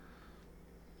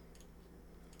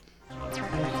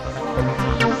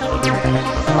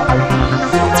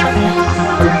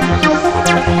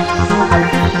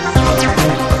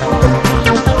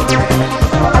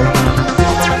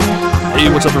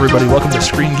what's up, everybody? Welcome to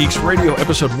Screen Geeks Radio,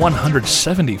 episode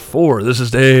 174. This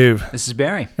is Dave. This is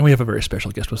Barry. And we have a very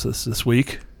special guest with us this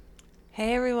week.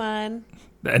 Hey, everyone.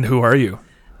 And who are you?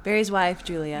 Barry's wife,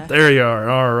 Julia. There you are.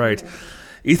 All right.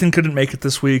 Ethan couldn't make it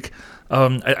this week.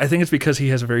 I think it's because he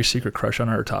has a very secret crush on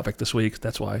our topic this week.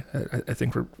 That's why. I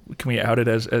think can we out it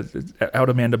as out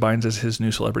Amanda Bynes as his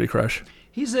new celebrity crush?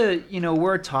 He's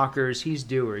we're talkers, he's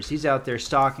doers. He's out there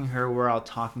stalking her, we're out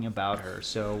talking about her.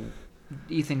 So,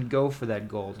 Ethan, go for that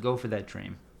gold. Go for that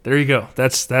dream. There you go.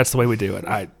 That's the way we do it.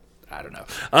 I don't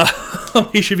know.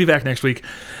 He should be back next week.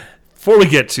 Before we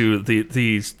get to the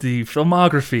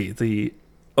filmography, the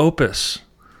opus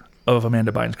of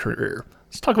Amanda Bynes' career,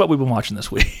 let's talk about what we've been watching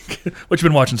this week. What you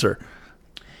been watching, sir?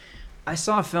 I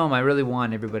saw a film I really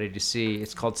want everybody to see.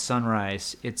 It's called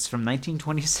Sunrise. It's from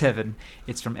 1927.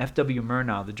 It's from F.W.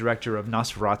 Murnau, the director of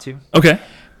Nosferatu. Okay.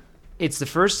 It's the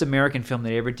first American film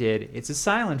they ever did. It's a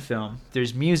silent film.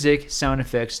 There's music, sound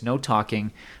effects, no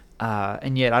talking,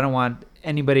 and yet I don't want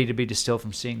anybody to be distilled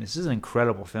from seeing this. This is an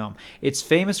incredible film. It's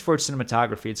famous for its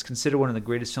cinematography. It's considered one of the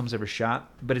greatest films ever shot,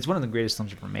 but it's one of the greatest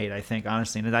films ever made, I think,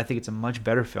 honestly. And I think it's a much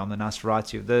better film than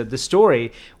Nosferatu. The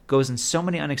story goes in so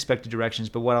many unexpected directions,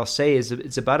 but what I'll say is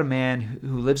it's about a man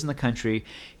who lives in the country.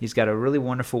 He's got a really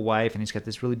wonderful wife, and he's got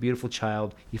this really beautiful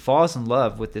child. He falls in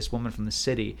love with this woman from the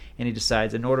city, and he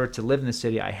decides, in order to live in the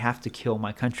city, I have to kill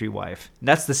my country wife. And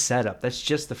that's the setup. That's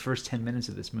just the first 10 minutes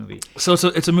of this movie. So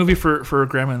it's a movie for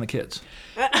grandma and the kids.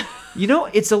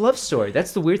 It's a love story.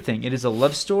 That's the weird thing. It is a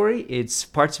love story. It's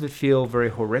parts of it feel very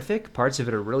horrific. Parts of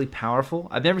it are really powerful.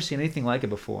 I've never seen anything like it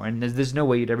before, and there's no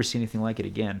way you'd ever see anything like it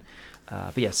again.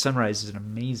 But yeah, Sunrise is an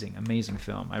amazing, amazing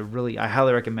film. I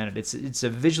highly recommend it. It's a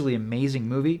visually amazing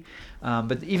movie,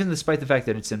 but even despite the fact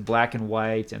that it's in black and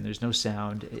white and there's no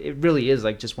sound, it really is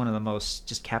like just one of the most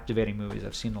just captivating movies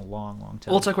I've seen in a long, long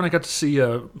time. Well, it's like when I got to see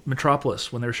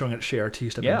Metropolis when they were showing it at Chez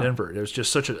Artiste up in Denver. It was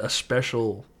just such a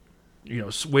special,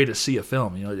 way to see a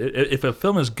film. If a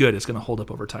film is good, it's going to hold up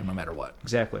over time no matter what.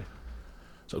 Exactly.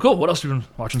 So cool. What else have you been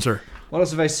watching, sir? What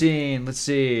else have I seen? Let's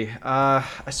see.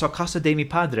 I saw Casa de mi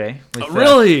Padre. With,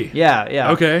 really?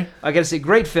 Yeah. Okay. I gotta say,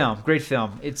 great film.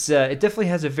 It's it definitely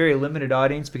has a very limited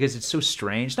audience because it's so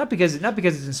strange. Not because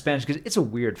it's in Spanish, because it's a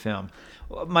weird film.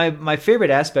 My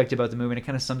favorite aspect about the movie, and it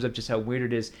kind of sums up just how weird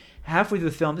it is. Halfway through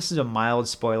the film, this is a mild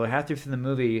spoiler. Halfway through the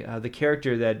movie, the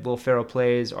character that Will Ferrell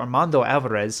plays, Armando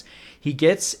Alvarez, he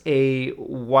gets a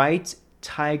white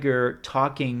tiger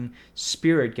talking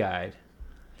spirit guide.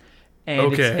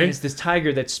 And it's this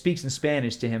tiger that speaks in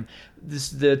Spanish to him.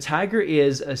 The tiger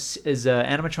is an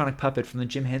animatronic puppet from the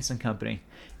Jim Henson Company.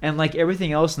 And like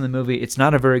everything else in the movie, it's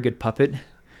not a very good puppet.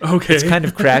 Okay. It's kind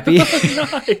of crappy.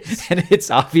 Nice. And it's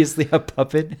obviously a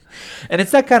puppet. And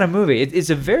it's that kind of movie.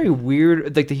 It's a very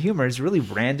weird, like the humor is really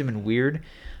random and weird.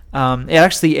 It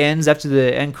actually ends, after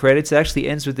the end credits, it actually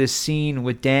ends with this scene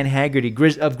with Dan Haggerty,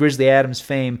 of Grizzly Adams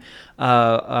fame,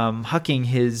 hucking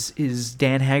his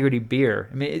Dan Haggerty beer.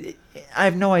 I mean, I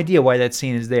have no idea why that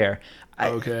scene is there.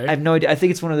 Okay. I have no idea. I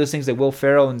think it's one of those things that Will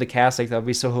Ferrell and the cast, like, that would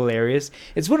be so hilarious.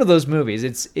 It's one of those movies.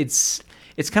 It's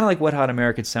kind of like Wet Hot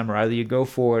American Summer. Either you go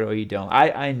for it or you don't.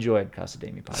 I enjoyed Casa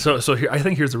de mi Padre. So here, I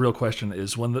think here's the real question: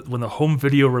 is when the home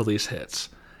video release hits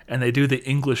and they do the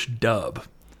English dub,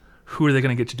 who are they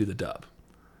going to get to do the dub?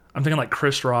 I'm thinking like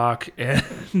Chris Rock and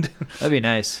that'd be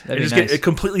nice. Get a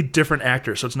completely different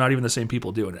actor, so it's not even the same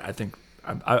people doing it. I think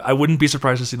I wouldn't be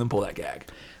surprised to see them pull that gag.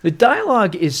 The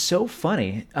dialogue is so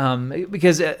funny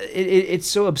because it's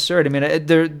so absurd. I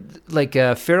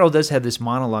mean, Ferrell does have this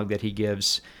monologue that he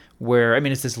gives where, I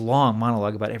mean, it's this long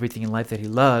monologue about everything in life that he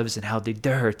loves and how the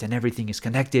dirt and everything is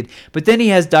connected. But then he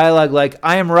has dialogue like,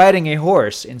 I am riding a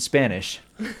horse in Spanish.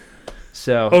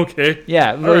 So okay,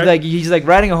 yeah, right. Like he's like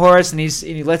riding a horse, and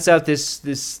he lets out this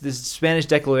Spanish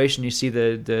declaration. You see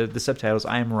the subtitles.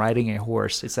 I am riding a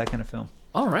horse. It's that kind of film.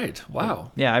 All right,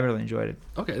 wow. Yeah, I really enjoyed it.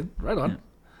 Okay, right on. Yeah.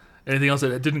 Anything else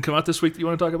that didn't come out this week that you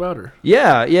want to talk about, or?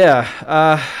 Yeah.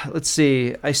 Let's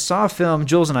see. I saw a film.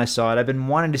 Jules and I saw it. I've been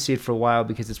wanting to see it for a while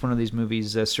because it's one of these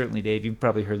movies. Certainly, Dave, you've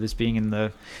probably heard this,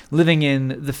 living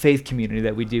in the faith community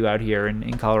that we do out here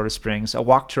in Colorado Springs. A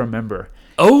Walk to Remember.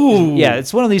 Oh, yeah,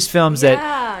 it's one of these films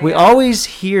that we always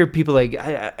hear people like.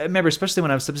 I remember, especially when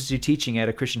I was substitute teaching at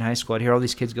a Christian high school, I'd hear all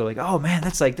these kids go like, "Oh man,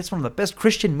 that's one of the best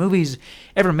Christian movies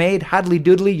ever made. Hoddly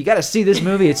doodly, you got to see this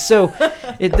movie. It's so.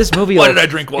 This movie. Why did I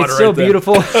drink water? It's so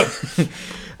beautiful."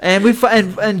 And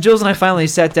and Jules and I finally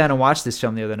sat down and watched this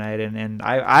film the other night, and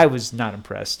I was not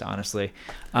impressed, honestly.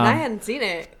 And I hadn't seen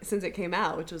it since it came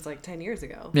out, which was like 10 years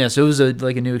ago. Yeah, so it was a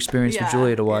new experience for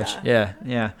Julia to watch.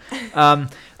 Yeah.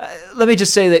 Let me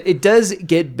just say that it does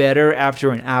get better after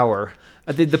an hour.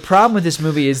 The problem with this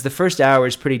movie is the first hour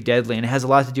is pretty deadly, and it has a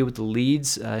lot to do with the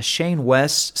leads. Shane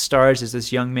West stars as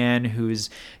this young man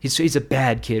he's a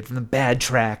bad kid from the bad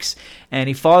tracks, and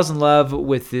he falls in love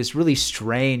with this really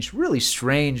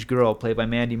strange girl played by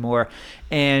Mandy Moore.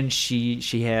 And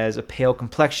she has a pale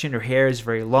complexion. Her hair is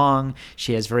very long.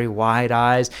 She has very wide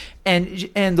eyes.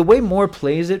 And the way Moore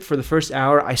plays it for the first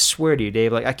hour, I swear to you,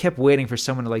 Dave, like I kept waiting for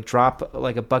someone to like drop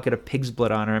like a bucket of pig's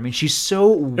blood on her. I mean, she's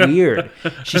so weird.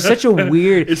 She's such a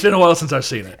weird. It's been a while since I've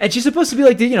seen it. And she's supposed to be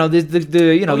like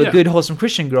the good wholesome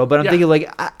Christian girl. But I'm thinking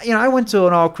like I went to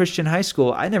an all Christian high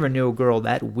school. I never knew a girl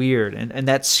that weird and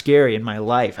that scary in my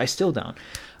life. I still don't.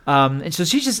 And so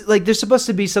she's just like, there's supposed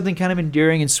to be something kind of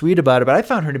endearing and sweet about her, but I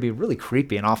found her to be really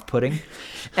creepy and off-putting.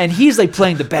 And he's like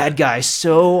playing the bad guy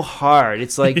so hard.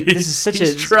 It's like, this is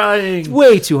he's trying. It's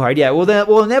way too hard. Yeah.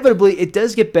 Well, inevitably it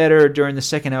does get better during the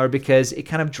second hour because it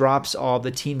kind of drops all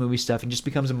the teen movie stuff and just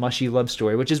becomes a mushy love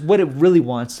story, which is what it really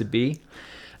wants to be.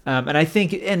 And I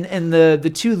think, and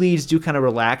the two leads do kind of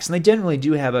relax, and they generally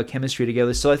do have a chemistry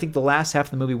together. So I think the last half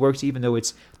of the movie works, even though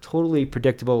it's totally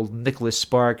predictable. Nicholas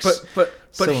Sparks, but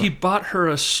he bought her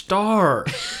a star.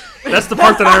 That's the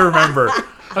part that I remember.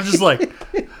 I'm just like,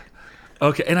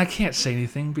 okay, and I can't say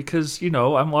anything because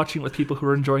I'm watching with people who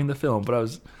are enjoying the film. But I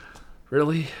was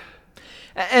really.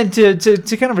 And to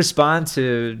kind of respond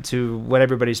to what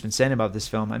everybody's been saying about this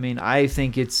film, I mean, I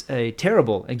think it's a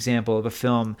terrible example of a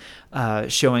film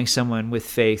showing someone with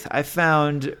faith. I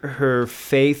found her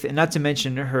faith, and not to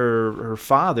mention her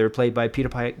father, played by Peter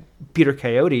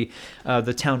Coyote,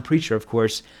 the town preacher, of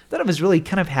course, that it was really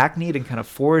kind of hackneyed and kind of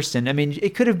forced. And I mean,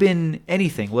 it could have been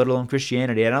anything, let alone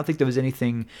Christianity. I don't think there was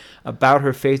anything about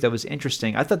her faith that was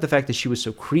interesting. I thought the fact that she was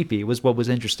so creepy was what was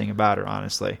interesting about her,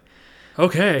 honestly.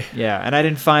 Okay. Yeah, and I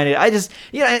didn't find it. I just,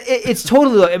 it's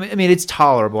totally. I mean, it's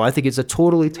tolerable. I think it's a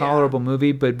totally tolerable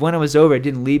movie. But when it was over, it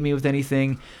didn't leave me with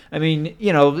anything. I mean,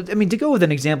 to go with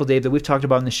an example, Dave, that we've talked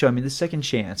about in the show. I mean, The Second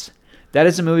Chance. That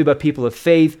is a movie about people of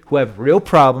faith who have real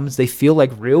problems. They feel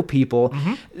like real people.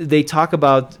 Mm-hmm. They talk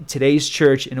about today's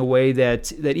church in a way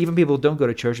that even people who don't go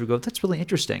to church would go, that's really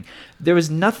interesting. There was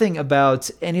nothing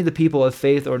about any of the people of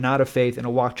faith or not of faith in A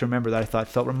Walk to Remember that I thought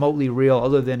felt remotely real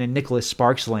other than in Nicholas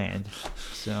Sparks' land.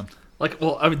 So...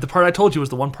 the part I told you was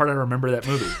the one part I remember that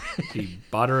movie. He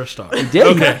bought her a star. He did.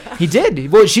 Okay. He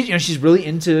did. Well, she's really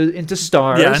into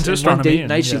stars. Yeah, into astronomy. One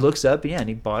night she looks up, and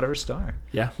he bought her a star.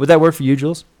 Yeah. Would that work for you,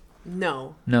 Jules?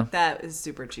 No. That is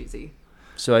super cheesy.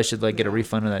 So I should get a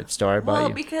refund on that star I bought you?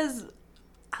 Well, because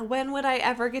when would I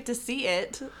ever get to see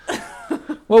it?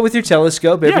 Well, with your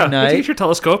telescope every night. Yeah, with your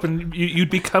telescope, and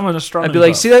you'd become an astronomer. I'd be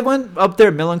like, see that one up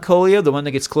there, Melancholia, the one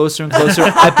that gets closer and closer?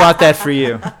 I bought that for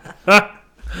you.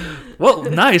 Well,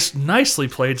 nicely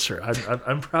played, sir.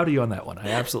 I'm proud of you on that one. I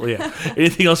absolutely am.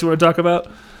 Anything else you want to talk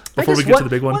about before we get to the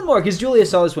big one? One more, because Julia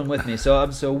saw this one with me.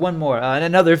 So one more.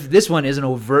 And this one is an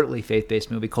overtly faith-based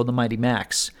movie called The Mighty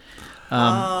Max.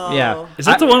 Yeah. Is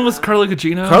that the one with Carla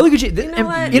Gugino? Carla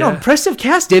Gugino. Impressive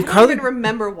cast, Dave. I don't even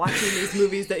remember watching these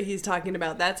movies that he's talking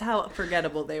about. That's how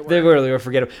forgettable they were. They really were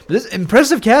forgettable. But this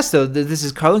impressive cast, though. This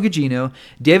is Carla Gugino,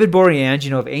 David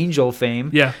Boreanaz, of Angel fame.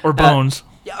 Yeah, or Bones.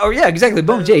 Yeah, exactly.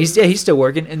 Bones. Yeah, he's still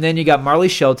working. And then you got Marley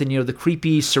Shelton, the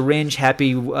creepy syringe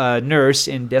happy nurse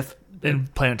in Death. In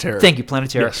Planet Terror. Thank you, Planet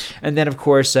Terror. Yes. And then, of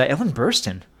course, Ellen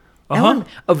Burstyn. Uh-huh. Ellen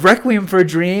of Requiem for a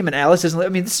Dream and Alice Doesn't Live. I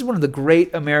mean, this is one of the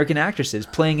great American actresses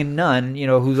playing a nun,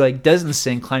 who doesn't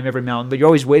sing Climb Every Mountain, but you're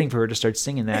always waiting for her to start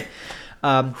singing that.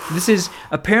 This is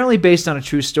apparently based on a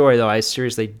true story, though I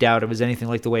seriously doubt it was anything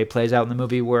like the way it plays out in the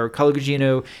movie, where Carla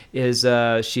Gugino is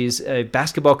she's a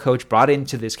basketball coach brought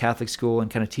into this Catholic school and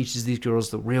kind of teaches these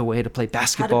girls the real way to play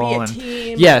basketball. How to be a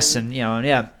team. Yes, and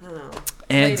yeah.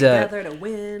 And play together to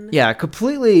win. Yeah,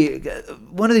 completely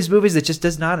one of these movies that just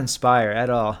does not inspire at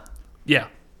all. Yeah.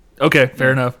 Okay,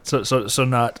 fair enough. So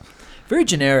not very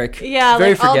generic. Yeah,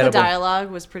 very all the forgettable. dialogue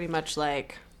was pretty much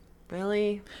like,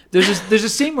 really? There's a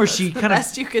scene where she kind of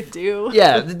best you could do.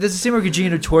 Yeah, there's a scene where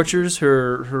Gugino tortures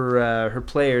her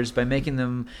players by making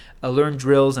them learn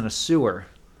drills in a sewer.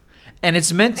 And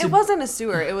it's meant to. It wasn't a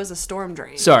sewer. It was a storm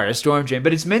drain. Sorry, a storm drain.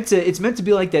 But it's meant to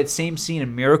be like that same scene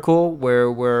in Miracle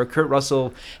where Kurt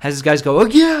Russell has his guys go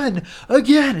again.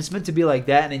 It's meant to be like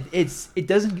that, and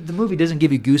the movie doesn't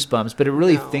give you goosebumps, but it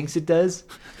really thinks it does.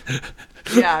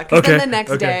 Yeah, because then the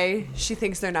next day she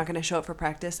thinks they're not going to show up for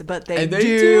practice, but they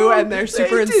do, and they're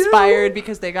super inspired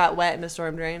because they got wet in a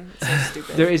storm drain. It's so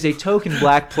stupid. There is a token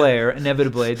black player,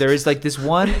 inevitably. There is this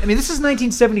one. I mean, this is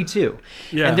 1972,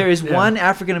 and there is one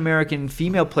African American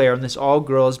female player on this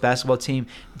all-girls basketball team.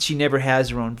 She never has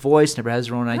her own voice, never has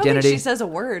her own identity. I don't think she says a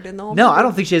word in the whole. No, movie. I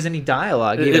don't think she has any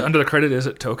dialogue. Under the credit, is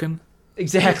it token?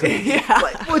 Exactly. Yeah.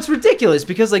 Well, it's ridiculous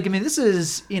because, like, I mean, this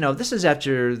is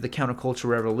after the counterculture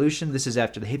revolution. This is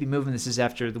after the hippie movement. This is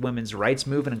after the women's rights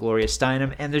movement and Gloria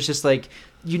Steinem. And there's just, like,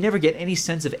 you never get any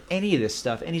sense of any of this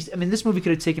stuff. I mean, this movie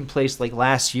could have taken place, like,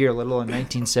 last year, let alone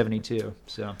 1972.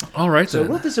 So. All right, so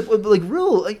then. what this, like,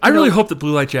 real... Like, I really hope that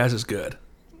Blue Light Jazz is good.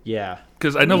 Yeah.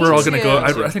 Because I know we're all going to go...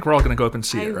 I think we're all going to go up and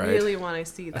see it, right? I really want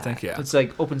to see that. I think, yeah. It's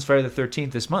like opens Friday the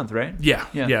 13th this month, right? Yeah.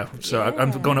 So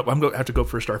I'm going up. I'm going to have to go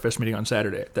for a Starfest meeting on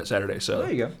Saturday. So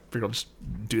there you go. I figure I'll just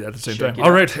do that at the same time.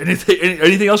 All right.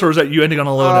 Anything else, or is that you ending on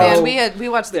a low note? Man, we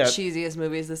watched the cheesiest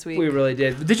movies this week. We really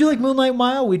did. Did you like Moonlight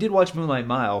Mile? We did watch Moonlight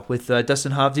Mile with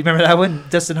Dustin Hoffman. Do you remember that one?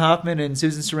 Dustin Hoffman and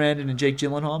Susan Sarandon and Jake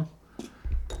Gyllenhaal.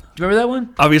 Do you remember that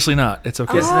one? Obviously not. It's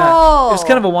okay. It's not. It was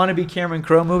kind of a wannabe Cameron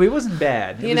Crowe movie. It wasn't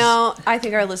bad. I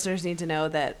think our listeners need to know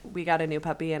that we got a new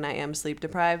puppy and I am sleep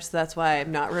deprived, so that's why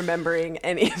I'm not remembering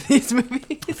any of these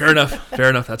movies. Fair enough.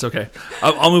 That's okay.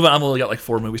 I'll move on. I've only got like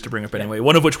 4 movies to bring up anyway,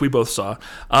 one of which we both saw.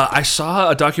 I saw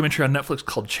a documentary on Netflix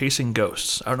called Chasing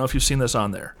Ghosts. I don't know if you've seen this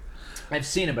on there. I've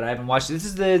seen it, but I haven't watched it. This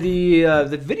is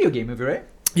the video game movie, right?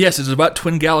 Yes, it's about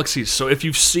twin galaxies. So if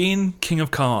you've seen King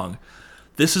of Kong,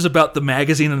 this is about the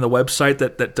magazine and the website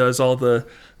that does all the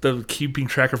keeping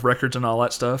track of records and all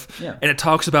that stuff. Yeah. And it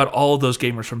talks about all of those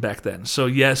gamers from back then. So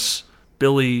yes,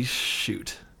 Billy,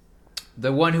 shoot.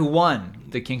 The one who won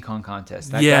the King Kong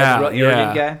contest. That guy, the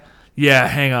Arrogant guy? Yeah,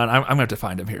 hang on. I'm going to have to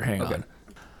find him here. Hang on.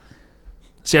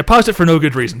 See, I paused it for no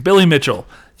good reason. Billy Mitchell.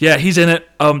 Yeah, he's in it.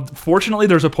 Fortunately,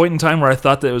 there was a point in time where I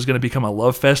thought that it was going to become a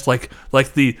love fest, like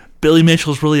the Billy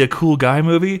Mitchell's really a cool guy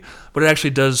movie, but it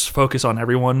actually does focus on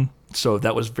everyone, so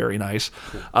that was very nice.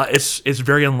 Cool. It's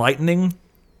very enlightening.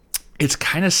 It's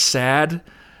kind of sad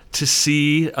to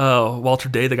see Walter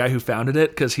Day, the guy who founded it,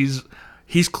 because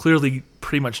he's clearly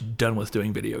pretty much done with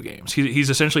doing video games. He's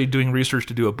essentially doing research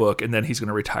to do a book, and then he's going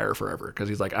to retire forever because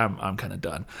he's like, I'm kind of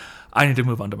done. I need to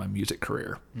move on to my music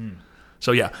career.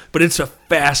 So yeah, but it's a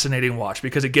fascinating watch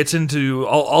because it gets into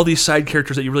all these side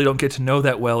characters that you really don't get to know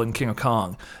that well in King of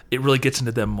Kong. It really gets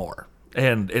into them more,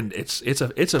 and it's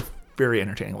a very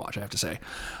entertaining watch, I have to say.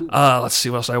 Let's see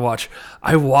what else I watch.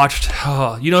 I watched,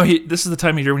 this is the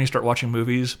time of year when you start watching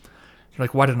movies. You're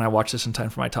like, why didn't I watch this in time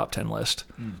for my top 10 list?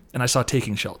 And I saw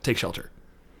Take Shelter.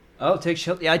 Oh, Take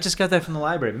Shelter. Yeah, I just got that from the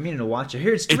library. I've been meaning to watch it.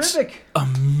 Here, it's terrific. It's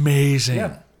amazing.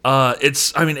 Yeah.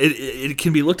 It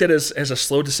can be looked at as a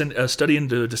slow study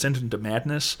into descent into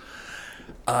madness.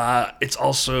 It's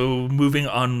also moving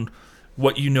on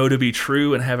what you know to be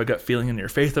true and have a gut feeling in your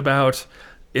faith about.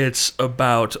 It's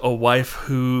about a wife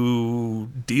who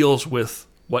deals with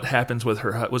what happens with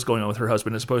her, what's going on with her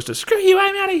husband, as opposed to "screw you,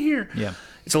 I'm out of here." Yeah,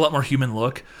 it's a lot more human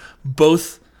look.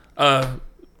 Both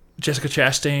Jessica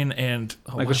Chastain and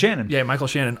Michael Shannon. Yeah, Michael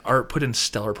Shannon are put in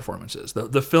stellar performances.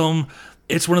 The film,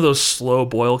 it's one of those slow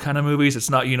boil kind of movies. It's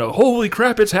not, holy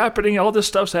crap, it's happening, all this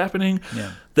stuff's happening.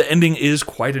 Yeah. The ending is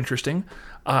quite interesting.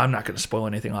 I'm not going to spoil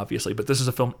anything, obviously, but this is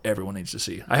a film everyone needs to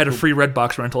see. I had a free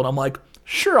Redbox rental, and I'm like,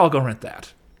 sure, I'll go rent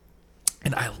that.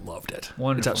 And I loved it.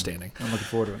 Wonderful. It's outstanding. I'm looking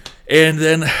forward to it. And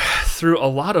then through a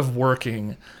lot of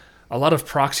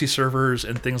proxy servers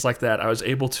and things like that, I was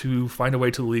able to find a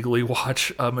way to legally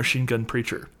watch Machine Gun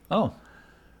Preacher. Oh.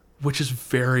 Which is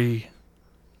very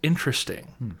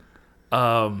interesting.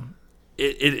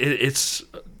 It's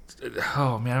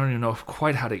oh man, I don't even know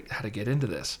quite how to get into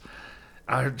this.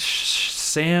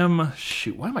 Sam,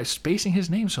 shoot, why am I spacing his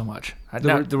name so much?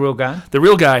 The real guy? The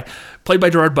real guy, played by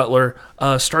Gerard Butler,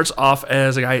 starts off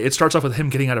as a guy. It starts off with him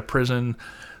getting out of prison.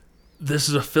 This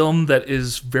is a film that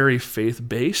is very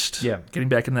faith-based. Yeah. Getting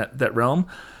back in that realm.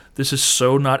 This is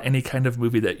so not any kind of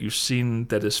movie that you've seen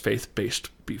that is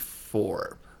faith-based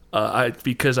before.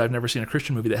 Because I've never seen a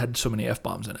Christian movie that had so many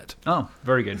F-bombs in it. Oh,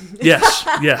 very good. Yes.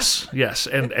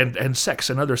 And sex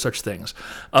and other such things.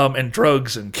 And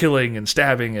drugs and killing and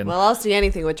stabbing. And well, I'll see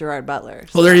anything with Gerard Butler.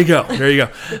 So. Well, there you go.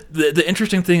 The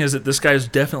interesting thing is that this guy is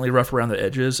definitely rough around the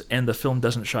edges, and the film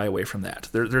doesn't shy away from that.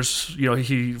 There's,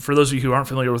 for those of you who aren't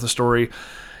familiar with the story,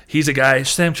 he's a guy,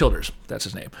 Sam Childers, that's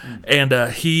his name. And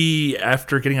he,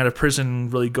 after getting out of prison,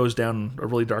 really goes down a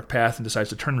really dark path and decides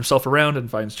to turn himself around and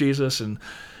finds Jesus and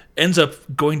ends up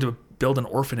going to build an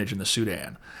orphanage in the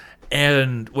Sudan.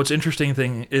 And what's interesting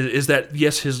thing is that,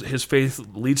 yes, his faith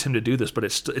leads him to do this, but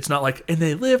it's not like, and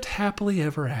they lived happily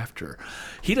ever after.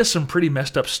 He does some pretty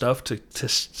messed up stuff to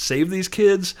save these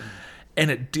kids, and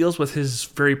it deals with his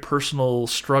very personal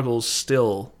struggles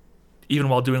still, even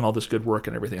while doing all this good work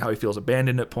and everything, how he feels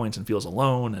abandoned at points and feels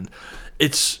alone. And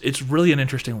it's really an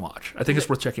interesting watch. I think it's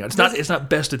worth checking out. It's not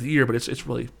best of the year, but it's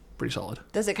really pretty solid.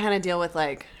 Does it kind of deal with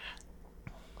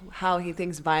how he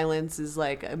thinks violence is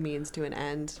like a means to an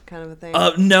end, kind of a thing?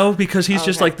 No, because he's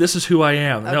just like, this is who I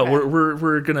am. Okay. No,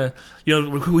 we're gonna,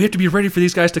 we have to be ready for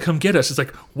these guys to come get us. It's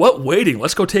like, what waiting?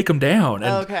 Let's go take them down.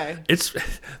 And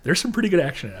there's some pretty good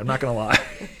action in it, I'm not gonna lie.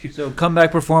 So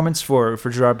comeback performance for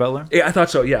Gerard Butler? Yeah, I thought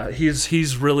so. Yeah,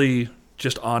 he's really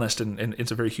just honest, and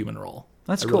it's a very human role.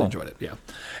 That's cool. I really enjoyed it. Yeah,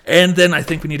 and then I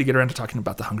think we need to get around to talking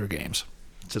about the Hunger Games,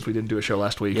 since we didn't do a show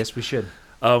last week. Yes, we should.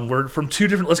 We're from two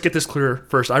different. Let's get this clear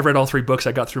first. I read all 3 books.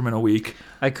 I got through them in a week.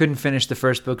 I couldn't finish the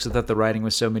first book, so I thought the writing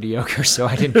was so mediocre, so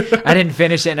I didn't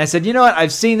finish it. And I said, you know what?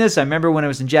 I've seen this. I remember when it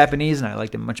was in Japanese, and I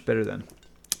liked it much better then.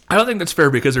 I don't think that's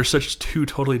fair because they're such 2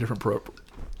 totally different films.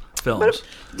 But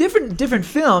different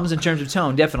films in terms of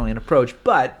tone, definitely an approach.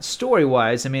 But story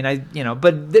wise, I mean,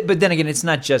 but then again, it's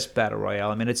not just Battle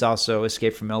Royale. I mean, it's also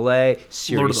Escape from L.A.,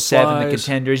 Series 7, The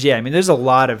Contenders. Yeah, I mean, there's a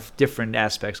lot of different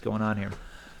aspects going on here.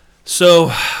 So,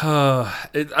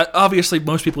 obviously,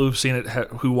 most people who've seen it,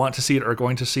 who want to see it, are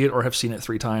going to see it, or have seen it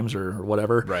 3 times, or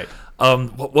whatever. Right.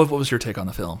 What was your take on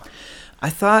the film? I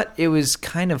thought it was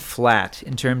kind of flat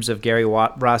in terms of Gary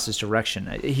Ross's direction.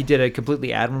 He did a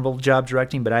completely admirable job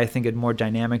directing, but I think a more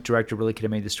dynamic director really could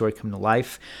have made the story come to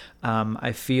life.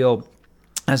 I feel,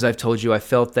 as I've told you, I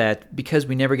felt that because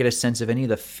we never get a sense of any of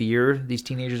the fear these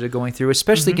teenagers are going through,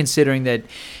 especially considering that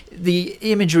the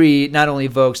imagery not only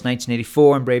evokes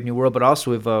 1984 and Brave New World, but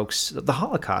also evokes the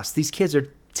Holocaust. These kids are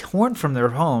torn from their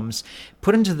homes,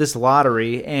 put into this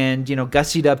lottery, and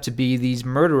gussied up to be these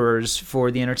murderers for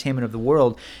the entertainment of the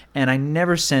world. And I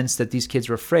never sensed that these kids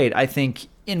were afraid. I think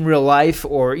in real life,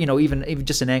 or even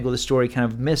just an angle the story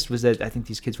kind of missed, was that I think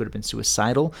these kids would have been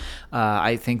suicidal.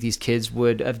 I think these kids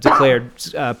would have declared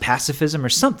pacifism or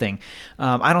something.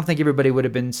 I don't think everybody would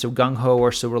have been so gung-ho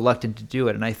or so reluctant to do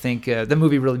it. And I think the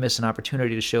movie really missed an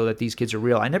opportunity to show that these kids are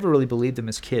real. I never really believed them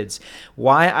as kids.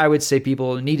 Why I would say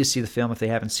people need to see the film if they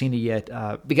haven't seen it yet,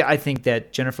 because I think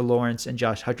that Jennifer Lawrence and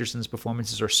Josh Hutcherson's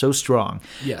performances are so strong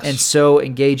and so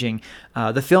engaging.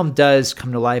 The film does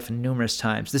come to life in numerous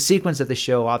times. The sequence that they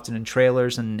show often in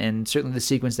trailers, and certainly the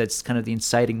sequence that's kind of the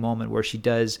inciting moment where she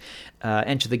does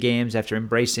enter the games after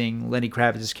embracing Lenny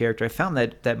Kravitz's character. I found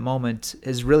that moment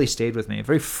has really stayed with me. A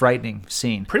very frightening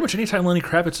scene. Pretty much anytime Lenny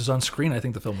Kravitz is on screen, I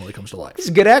think the film really comes to life. He's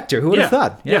a good actor. Who would have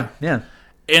thought? Yeah.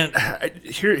 And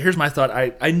here's my thought.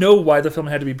 I know why the film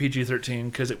had to be PG-13,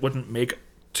 because it wouldn't make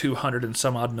 $200 and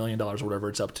some odd million or whatever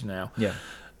it's up to now. Yeah.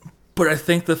 But I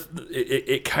think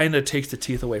it kind of takes the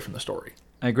teeth away from the story.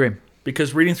 I agree.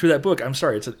 Because reading through that book, I'm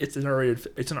sorry, it's an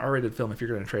R-rated film if you're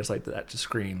going to translate that to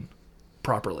screen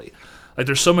properly. Like,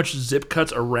 there's so much zip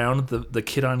cuts around the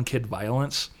kid-on-kid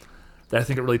violence that I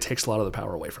think it really takes a lot of the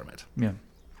power away from it. Yeah.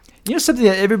 Something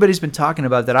that everybody's been talking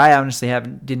about that I honestly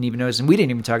didn't even notice, and we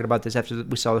didn't even talk about this after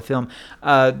we saw the film.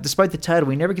 Despite the title,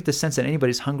 we never get the sense that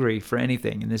anybody's hungry for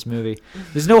anything in this movie.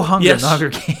 There's no hunger in the Hunger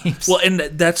Games. Well, and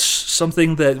that's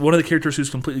something that one of the characters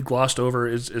who's completely glossed over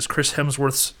is Chris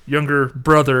Hemsworth's younger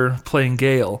brother playing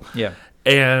Gale. Yeah.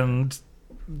 And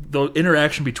the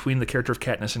interaction between the character of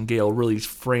Katniss and Gale really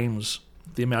frames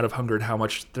the amount of hunger and how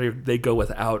much they go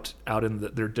without out in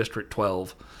their District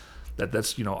 12.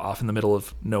 That's off in the middle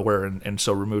of nowhere and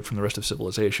so removed from the rest of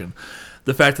civilization.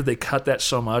 The fact that they cut that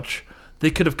so much,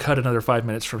 they could have cut another 5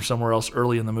 minutes from somewhere else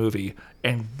early in the movie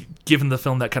and given the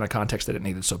film that kind of context that it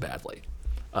needed so badly.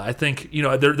 I think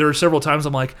there are several times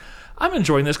I'm like, I'm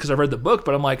enjoying this because I've read the book,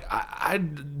 but I'm like,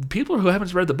 people who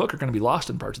haven't read the book are going to be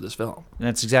lost in parts of this film. And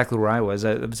that's exactly where I was.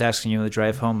 I was asking you on the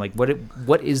drive home, like,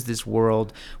 what is this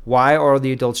world? Why are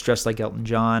the adults dressed like Elton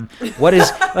John? What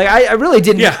is like? I really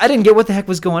didn't. Yeah. I didn't get what the heck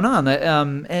was going on.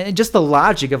 And just the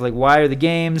logic of like, why are the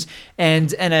games?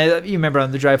 And you remember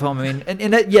on the drive home, I mean,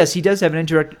 and that, yes, he does have an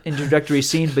introductory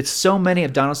scene, but so many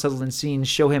of Donald Sutherland's scenes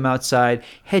show him outside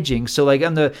hedging. So like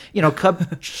on the cup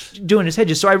doing his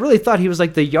hedges. So I really thought he was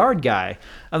like the yard guy.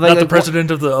 Not the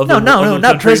president of the no, not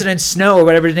country. President Snow or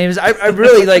whatever his name is. I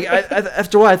really like.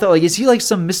 After a while, I thought like, is he like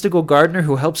some mystical gardener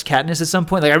who helps Katniss at some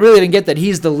point? Like, I really didn't get that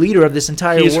he's the leader of this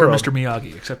entire world. He's from Mr.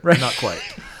 Miyagi, except not quite.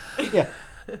 Yeah.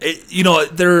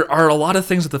 There are a lot of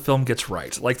things that the film gets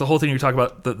right. Like the whole thing you talk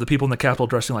about the people in the Capitol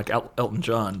dressing like Elton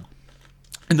John.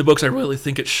 In the books, I really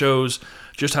think it shows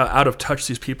just how out of touch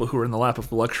these people who are in the lap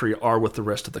of luxury are with the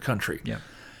rest of the country. Yeah.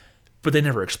 But they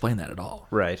never explain that at all.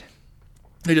 Right.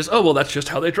 They just, that's just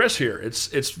how they dress here. It's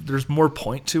there's more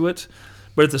point to it,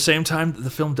 but at the same time, the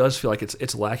film does feel like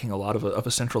it's lacking a lot of a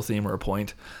central theme or a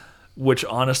point, which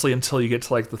honestly, until you get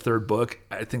to like the third book,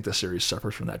 I think the series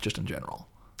suffers from that just in general.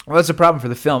 Well, that's a problem for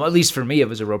the film. At least for me, it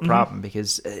was a real problem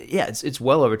because, it's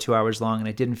well over 2 hours long, and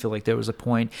I didn't feel like there was a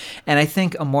point. And I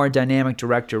think a more dynamic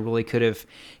director really could have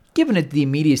given it the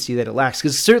immediacy that it lacks.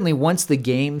 Because certainly once the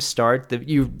games start,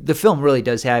 the film really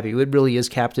does have you. It really is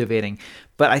captivating.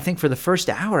 But I think for the first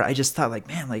hour, I just thought, like,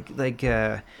 man,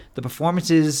 the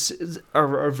performances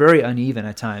are very uneven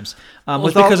at times.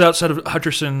 Because outside of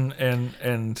Hutcherson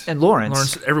and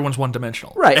Lawrence, everyone's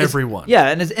one-dimensional. Right. Everyone.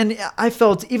 And I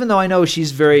felt, even though I know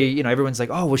she's very, everyone's like,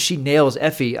 oh, well, she nails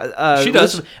Effie. She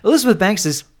does. Elizabeth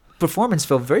Banks' performance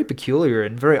felt very peculiar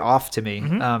and very off to me.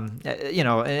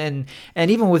 Mm-hmm.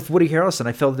 And even with Woody Harrelson,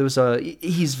 I felt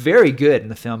he's very good in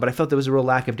the film, but I felt there was a real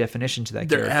lack of definition to that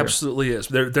character. There absolutely is.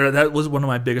 That was one of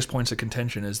my biggest points of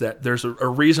contention, is that there's a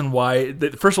reason why.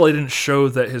 First of all, they didn't show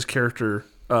that his character,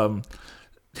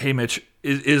 Haymitch,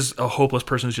 is a hopeless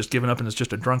person who's just given up and is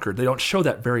just a drunkard. They don't show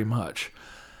that very much.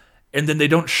 And then they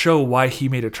don't show why he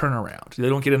made a turnaround. They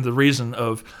don't get into the reason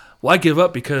of, well, I give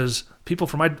up because people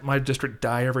from my district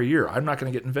die every year. I'm not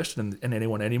going to get invested in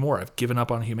anyone anymore. I've given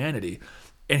up on humanity.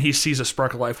 And he sees a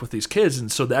spark of life with these kids,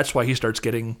 and so that's why he starts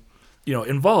getting,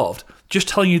 involved. Just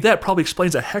telling you that probably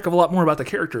explains a heck of a lot more about the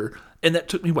character. And that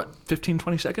took me, 15,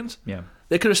 20 seconds? Yeah.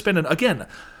 They could have spent again,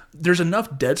 there's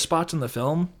enough dead spots in the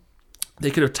film. They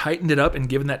could have tightened it up and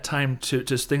given that time to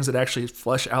just things that actually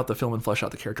flesh out the film and flesh out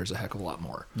the characters a heck of a lot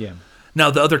more. Yeah. Now,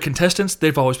 the other contestants,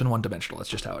 they've always been one-dimensional. That's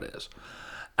just how it is.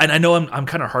 And I know I'm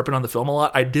kind of harping on the film a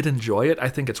lot. I did enjoy it. I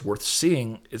think it's worth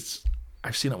seeing.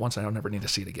 I've seen it once, and I don't never need to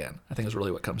see it again. I think is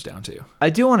really what it comes down to. I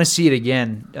do want to see it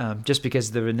again, just because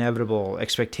of the inevitable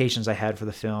expectations I had for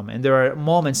the film. And there are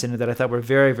moments in it that I thought were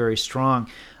very, very strong.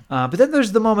 But then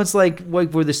there's the moments like where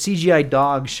the CGI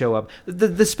dogs show up.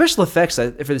 The special effects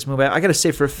for this movie, I got to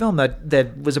say, for a film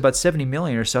that was about $70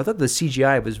 million or so, I thought the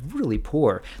CGI was really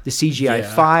poor. The CGI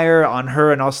fire on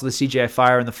her, and also the CGI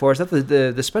fire in the forest. I thought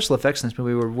the special effects in this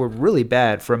movie were really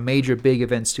bad for a major big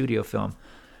event studio film.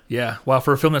 Yeah, wow,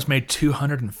 for a film that's made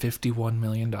 $251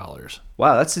 million.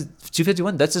 Wow, that's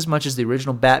 $251. That's as much as the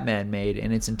original Batman made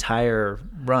in its entire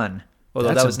run.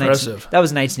 Although that's impressive. That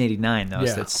was 1989, though.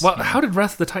 Yeah. So how did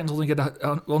Wrath of the Titans only get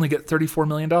 $34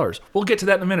 million? We'll get to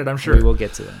that in a minute, I'm sure. We will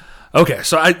get to that. Okay,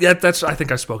 so I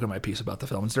think I've spoken my piece about the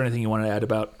film. Is there anything you want to add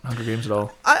about Hunger Games at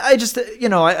all? I just,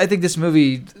 I think this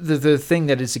movie, the thing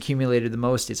that it's accumulated the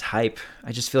most is hype.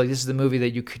 I just feel like this is the movie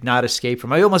that you could not escape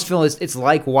from. I almost feel it's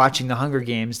like watching the Hunger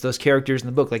Games, those characters in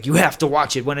the book. Like, you have to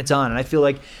watch it when it's on. And I feel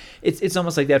like it's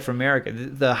almost like that for America.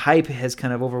 The hype has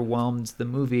kind of overwhelmed the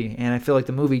movie, and I feel like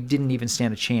the movie didn't even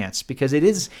stand a chance because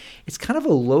it's kind of a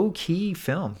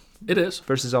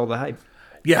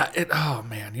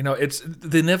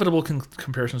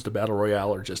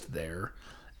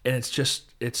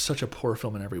it's such a poor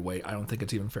film in every way. I don't think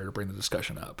it's even fair to bring the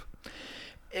discussion up.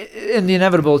 And the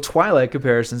inevitable Twilight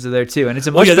comparisons are there too, and it's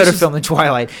a much better film than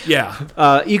Twilight.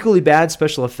 Yeah, equally bad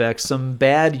special effects, some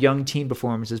bad young teen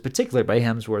performances, particularly by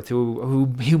Hemsworth,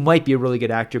 who might be a really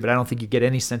good actor, but I don't think you get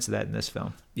any sense of that in this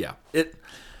film. Yeah, it's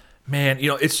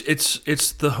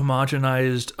the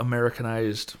homogenized,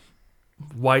 Americanized,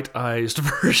 white-eyed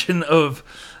version of.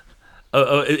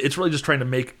 It's really just trying to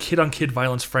make kid-on-kid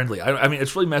violence friendly. I mean,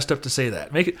 it's really messed up to say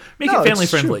that. Make it family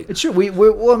friendly. It's true. We've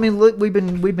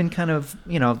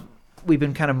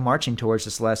been kind of marching towards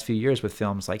this the last few years with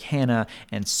films like Hannah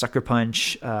and Sucker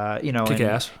Punch.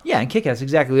 Kick-Ass. Yeah, and Kick-Ass,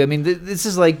 exactly. I mean, this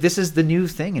is the new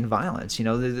thing in violence.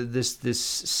 This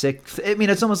sick. I mean,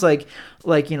 it's almost like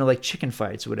chicken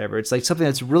fights or whatever. It's like something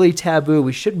that's really taboo.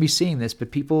 We shouldn't be seeing this,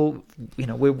 but people,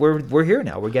 we're here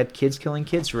now. We got kids killing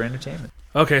kids for entertainment.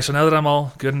 Okay, so now that I'm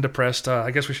all good and depressed,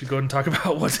 I guess we should go ahead and talk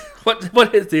about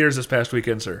what hit theaters this past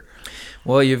weekend, sir.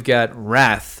 Well, you've got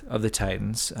Wrath of the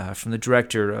Titans from the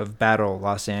director of Battle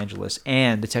Los Angeles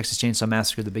and the Texas Chainsaw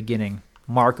Massacre: The Beginning,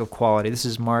 Mark of Quality. This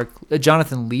is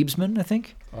Jonathan Liebsman, I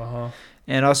think. Uh-huh.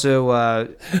 And also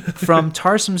from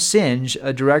Tarsem Singe,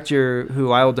 a director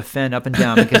who I will defend up and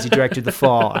down because he directed The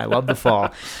Fall. I love The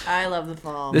Fall. I love The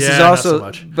Fall. This is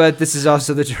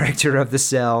also the director of The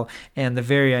Cell and the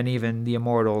very uneven The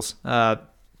Immortals.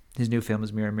 His new film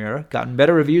is Mirror Mirror. Gotten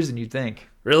better reviews than you'd think.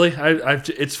 Really?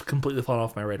 It's completely fallen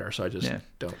off my radar, so I just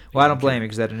don't. Well, I don't blame you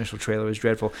because that initial trailer was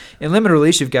dreadful. In limited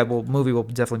release, you've got movie we'll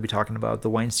definitely be talking about. The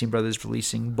Weinstein Brothers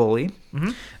releasing Bully.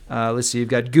 Mm-hmm. Let's see, you've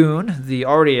got Goon,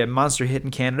 already a monster hit in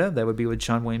Canada. That would be with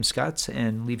Sean William Scott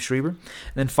and Liev Schreiber. And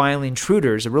then finally,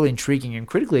 Intruders, a really intriguing and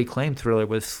critically acclaimed thriller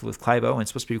with Clive Owen.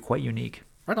 It's supposed to be quite unique.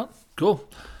 Right on. Cool.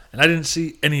 And I didn't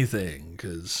see anything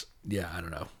because, I don't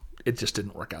know. It just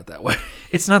didn't work out that way.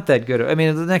 It's not that good. I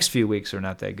mean, the next few weeks are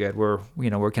not that good. We're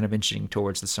kind of inching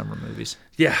towards the summer movies.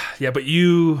 Yeah, but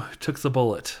you took the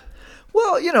bullet.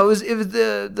 Well, it was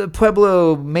the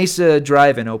Pueblo Mesa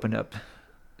Drive-In opened up,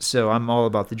 so I'm all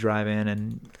about the drive-in,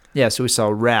 and Yeah, so we saw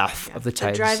Wrath of the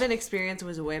Titans. The drive-in experience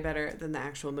was way better than the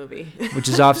actual movie. Which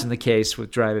is often the case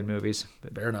with drive-in movies.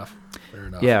 But fair enough.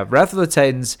 Yeah, Wrath of the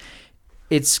Titans,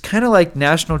 it's kind of like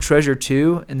National Treasure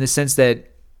 2 in the sense that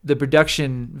the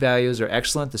production values are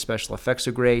excellent, the special effects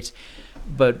are great,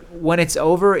 but when it's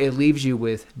over, it leaves you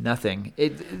with nothing.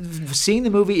 Seeing the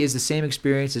movie is the same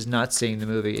experience as not seeing the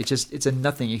movie. It's a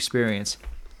nothing experience.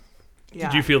 Yeah.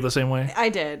 Did you feel the same way? I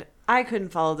did. I couldn't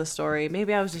follow the story.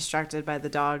 Maybe I was distracted by the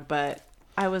dog, but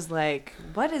I was like,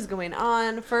 what is going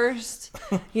on? First,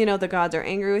 the gods are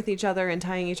angry with each other and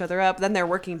tying each other up. Then they're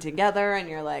working together, and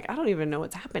you're like, I don't even know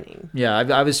what's happening. Yeah,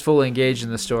 I was fully engaged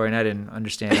in the story, and I didn't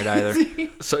understand it either.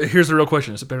 So here's the real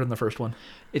question. Is it better than the first one?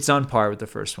 It's on par with the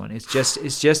first one. It's just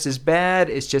as bad.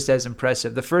 It's just as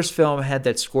impressive. The first film had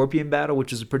that scorpion battle,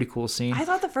 which was a pretty cool scene. I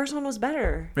thought the first one was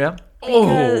better. Yeah.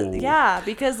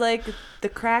 Because like the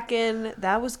Kraken,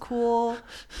 that was cool,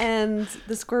 and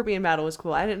the scorpion battle was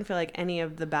cool. I didn't feel like any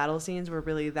of the battle scenes were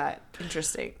really that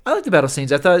interesting. I like the battle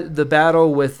scenes. I thought the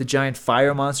battle with the giant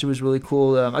fire monster was really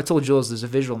cool. I told Jules there's a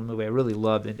visual in the movie I really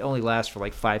loved. It only lasts for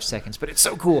like 5 seconds, but it's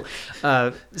so cool.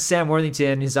 Sam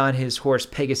Worthington is on his horse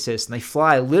Pegasus, and they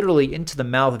fly literally into the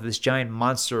mouth of this giant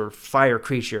monster fire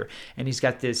creature, and he's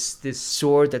got this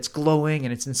sword that's glowing,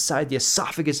 and it's inside the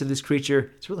esophagus of this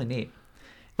creature. It's really neat.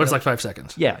 But it's like 5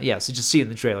 seconds. Yeah. So just see it in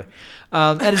the trailer.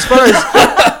 And as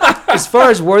far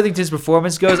as Worthington's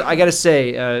performance goes, I got to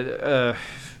say,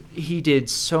 he did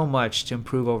so much to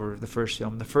improve over the first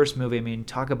film. The first movie, I mean,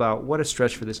 talk about what a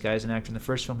stretch for this guy as an actor. In the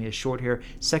first film, he has short hair.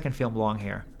 Second film, long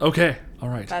hair. Okay, all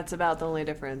right. That's about the only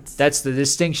difference. That's the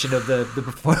distinction of the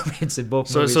performance in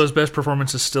both movies. So his best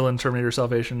performance is still in Terminator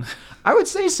Salvation? I would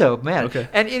say so, man. Okay.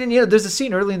 And there's a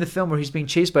scene early in the film where he's being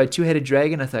chased by a two-headed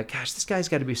dragon. I thought, gosh, this guy's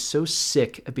got to be so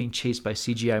sick of being chased by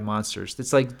CGI monsters.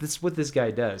 That's what this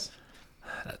guy does.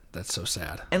 That's so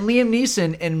sad. And Liam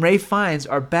Neeson and Ralph Fiennes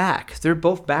are back. They're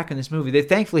both back in this movie. They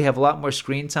thankfully have a lot more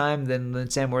screen time than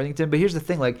Sam Worthington. But here's the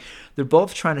thing, like, they're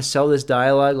both trying to sell this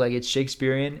dialogue like it's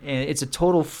Shakespearean, and it's a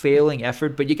total failing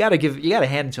effort. But you gotta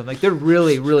hand it to them. Like, they're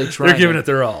really, really trying. They're giving it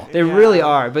their all. They really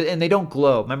are. And they don't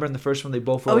glow. Remember in the first one, they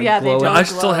both were they glowing. don't I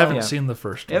still haven't seen the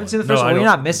first one. You haven't seen the first one? Well, you're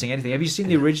not missing anything. Have you seen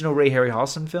the original Ray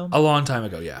Harryhausen film? A long time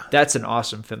ago, yeah. That's an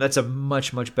awesome film. That's a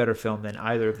much, much better film than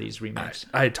either of these remakes.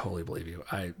 I totally believe you.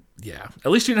 Yeah.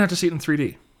 At least you didn't have to see it in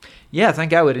 3D. Yeah, thank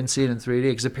God we didn't see it in 3D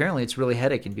because apparently it's really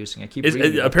headache-inducing. I keep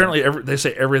reading apparently they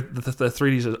say the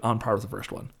 3D is on par with the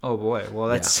first one. Oh boy, well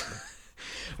that's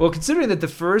well, considering that the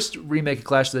first remake of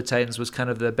Clash of the Titans was kind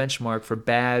of the benchmark for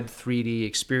bad 3D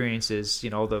experiences,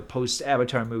 the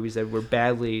post-Avatar movies that were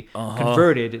badly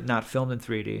converted, not filmed in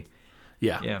 3D.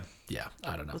 Yeah.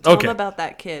 I don't know. Tell them about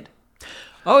that kid.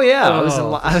 Oh yeah, I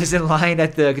was in line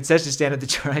at the concession stand at the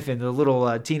drive-in. The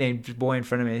little teenage boy in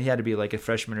front of me, he had to be like a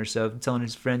freshman or so, telling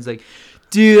his friends like,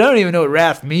 "Dude, I don't even know what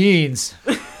Wrath means."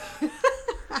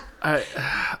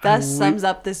 That sums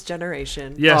up this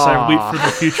generation. Yes, I weep for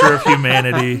the future of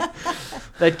humanity.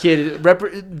 That kid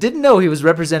didn't know he was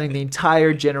representing the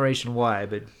entire Generation Y,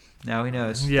 but now he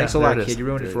knows. Yeah, thanks a lot, kid. You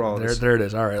ruined it for all of us. There it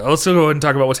is. All right, let's go ahead and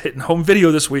talk about what's hitting home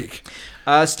video this week.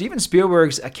 Steven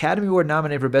Spielberg's Academy Award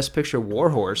nominated for Best Picture, War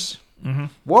Horse. Mm-hmm.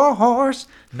 War Horse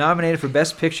nominated for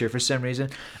Best Picture for some reason.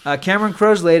 Cameron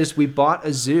Crowe's latest, We Bought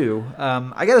a Zoo.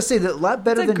 I gotta say that a lot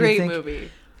better than you think. It's a great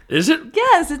movie. Is it?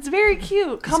 Yes, it's very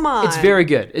cute. Come on. It's very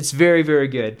good. It's very, very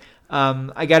good.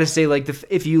 I gotta say, like,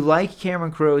 if you like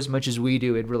Cameron Crowe as much as we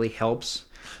do, it really helps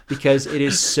because it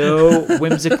is so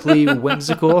whimsically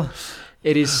whimsical.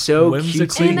 It is so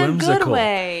cutesy. In a good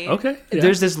way. Okay. Yeah.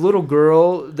 There's this little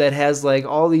girl that has like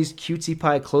all these cutesy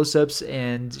pie close-ups,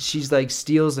 and she's like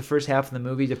steals the first half of the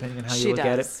movie, depending on how you look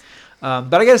at it.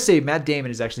 But I gotta say, Matt Damon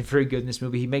is actually very good in this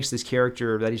movie. He makes this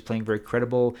character that he's playing very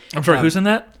credible. I'm sorry, who's in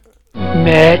that?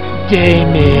 Matt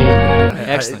Damon.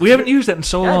 Excellent. We haven't used that in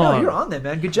so long. No, you're on that,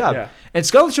 man. Good job. Yeah. And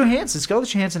Scarlett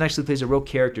Johansson actually plays a real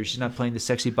character. She's not playing the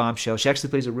sexy bombshell. She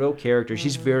actually plays a real character.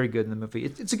 She's very good in the movie.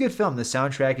 It's a good film. The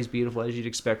soundtrack is beautiful, as you'd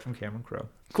expect from Cameron Crowe.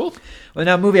 Cool. Well,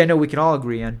 now a movie I know we can all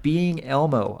agree on, Being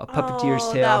Elmo, A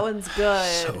Puppeteer's Tale. That one's good.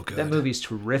 So good. That movie's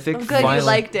terrific. I'm glad you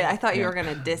liked it. I thought you were going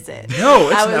to diss it. No,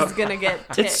 it's I was going to get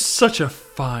ticked. It's such a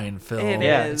fine film. It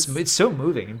Yeah, is. it's so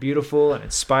moving and beautiful and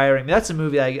inspiring. That's a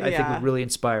movie I think would really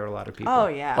inspire a lot of people. Oh,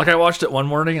 yeah. Like I watched it one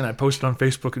morning and I posted on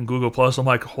Facebook and Google Plus. I'm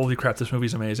like, holy crap, this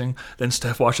movie's amazing. Then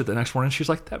Steph watched it the next morning. She's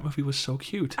like, that movie was so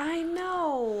cute. I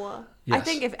know. Yes. I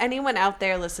think if anyone out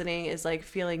there listening is like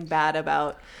feeling bad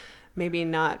about maybe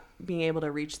not being able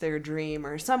to reach their dream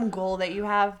or some goal that you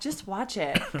have, just watch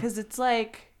it because it's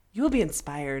like you will be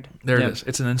inspired. There it is.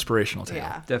 It's an inspirational tale.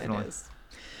 Yeah, definitely. It is.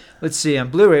 Let's see. On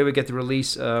Blu-ray, we get the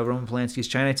release of Roman Polanski's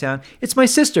Chinatown. It's my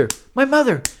sister, my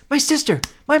mother, my sister,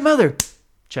 my mother.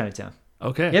 Chinatown.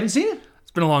 Okay. You haven't seen it?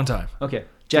 It's been a long time. Okay.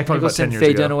 Jack Probably about 10 Nicholson,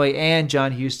 years Faye ago. Dunaway, and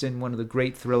John Huston, one of the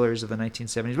great thrillers of the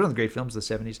 1970s, one of the great films of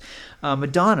the 70s.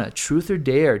 Madonna, Truth or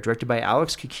Dare, directed by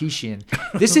Alex Kakishian.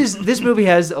 This movie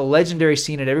has a legendary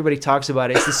scene, and everybody talks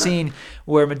about it. It's the scene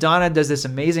where Madonna does this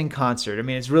amazing concert. I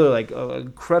mean, it's really like an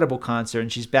incredible concert,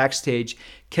 and she's backstage.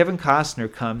 Kevin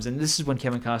Costner comes, and this is when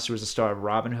Kevin Costner was a star of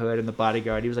Robin Hood and The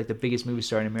Bodyguard. He was like the biggest movie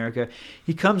star in America.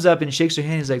 He comes up and shakes her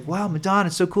hand. He's like, "Wow, Madonna,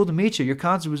 it's so cool to meet you. Your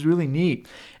concert was really neat."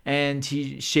 And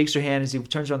he shakes her hand as he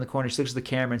turns around the corner, sticks the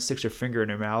camera, and sticks her finger in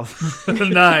her mouth.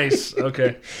 Nice.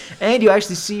 Okay. And you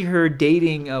actually see her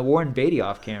dating Warren Beatty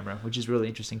off camera, which is really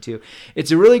interesting too.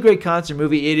 It's a really great concert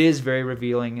movie. It is very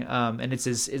revealing, and it's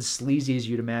as sleazy as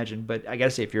you'd imagine. But I gotta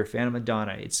say, if you're a fan of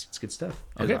Madonna, it's good stuff.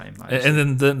 Okay. I've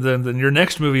And then your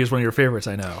next movie is one of your favorites,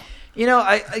 I know. You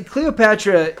know,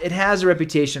 Cleopatra, it has a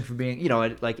reputation for being,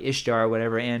 like Ishtar or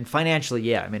whatever, and financially,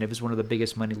 yeah. I mean, it was one of the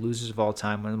biggest money losers of all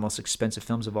time, one of the most expensive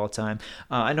films of all time.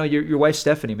 I know your wife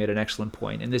Stephanie made an excellent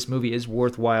point, and this movie is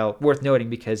worth noting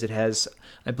because it has,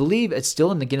 I believe, it's still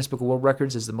in the Guinness Book of World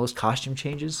Records as the most costume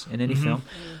changes in any film.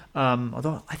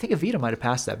 Although I think Evita might have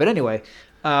passed that, but anyway,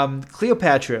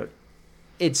 Cleopatra,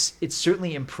 it's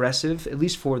certainly impressive, at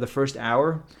least for the first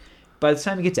hour. By the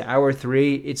time you get to hour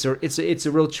 3, it's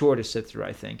a real chore to sit through,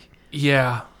 I think.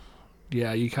 Yeah.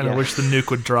 Yeah, you kind of wish the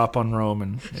nuke would drop on Rome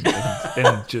and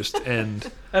just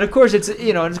end. And of course it's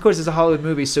a Hollywood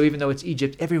movie, so even though it's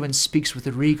Egypt, everyone speaks with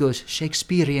a regal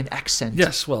Shakespearean accent.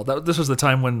 Yes, well, this was the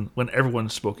time when everyone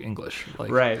spoke English.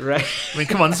 Like, Right. I mean,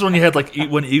 come on, this is when you had like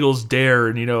When Eagles Dare,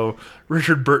 and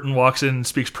Richard Burton walks in and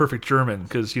speaks perfect German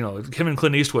because him and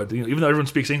Clint Eastwood, even though everyone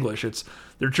speaks English,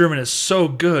 their German is so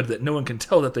good that no one can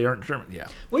tell that they aren't German. Yeah.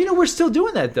 Well, we're still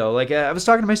doing that though. Like I was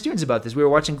talking to my students about this. We were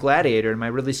watching Gladiator in my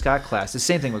Ridley Scott class. The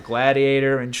same thing with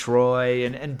Gladiator and Troy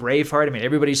and Braveheart. I mean,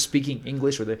 everybody's speaking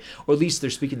English, or at least they're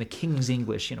speaking the King's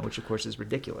English, which of course is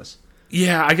ridiculous.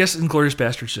 Yeah, I guess Inglourious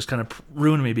Basterds just kind of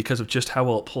ruined me because of just how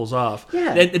well it pulls off.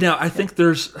 Yeah. And now I think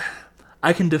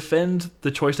I can defend the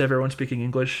choice to have everyone speaking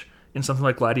English in something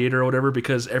like Gladiator or whatever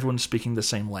because everyone's speaking the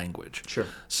same language. Sure.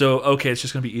 So, okay, it's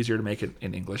just going to be easier to make it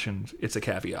in English, and it's a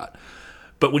caveat.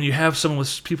 But when you have someone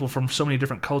with people from so many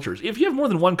different cultures, if you have more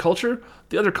than one culture,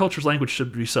 the other culture's language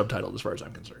should be subtitled as far as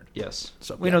I'm concerned. Yes.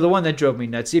 So, the one that drove me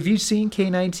nuts. Have you seen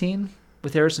K-19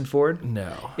 with Harrison Ford?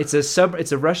 No. It's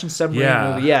a Russian submarine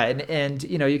Yeah. movie. Yeah, and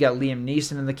you got Liam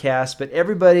Neeson in the cast, but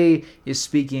everybody is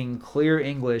speaking clear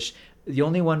English. The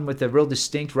only one with a real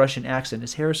distinct Russian accent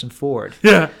is Harrison Ford.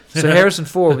 Yeah. So Harrison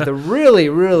Ford with a really,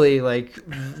 really,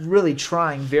 really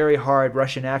trying very hard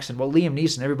Russian accent, while Liam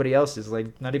Neeson, everybody else is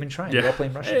not even trying. They're all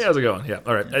playing Russian. Hey, how's it going? Yeah,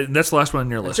 all right. That's the last one on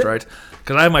your list, it. right?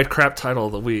 Because I have my crap title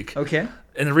of the week. Okay.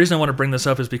 And the reason I want to bring this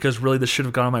up is because really this should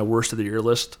have gone on my worst of the year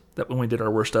list that when we did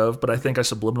our worst of, but I think I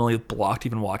subliminally blocked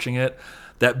even watching it.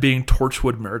 That being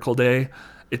Torchwood Miracle Day.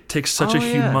 It takes such a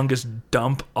humongous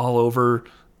dump all over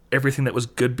everything that was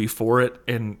good before it,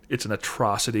 and it's an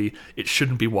atrocity. It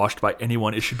shouldn't be watched by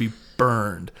anyone. It should be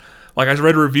burned. Like, I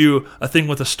read a review, a thing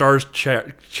with the Starz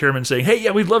chairman saying, "Hey,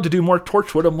 yeah, we'd love to do more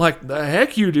Torchwood." I'm like, the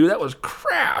heck you do? That was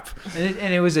crap. And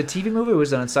it was a TV movie? Or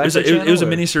was it on Sci-Fi It Channel? was a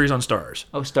miniseries on Starz.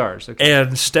 Oh, Starz. Okay.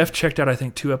 And Steph checked out, I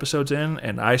think, 2 episodes in,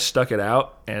 and I stuck it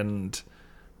out and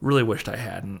really wished I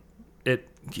hadn't.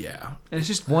 Yeah. And it's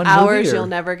just one Hours movie, you'll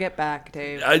never get back,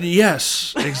 Dave.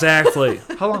 Yes, exactly.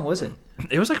 How long was it?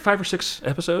 It was like 5 or 6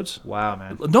 episodes. Wow,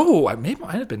 man. No, it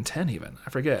might have been 10 even. I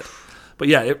forget. But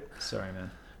yeah, Sorry,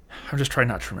 man. I'm just trying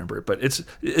not to remember it. But it's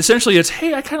essentially,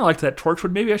 hey, I kind of liked that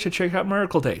Torchwood. Maybe I should check out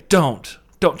Miracle Day. Don't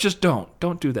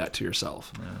do that to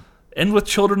yourself. No. End with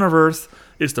Children of Earth.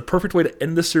 It's the perfect way to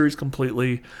end the series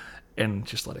completely, and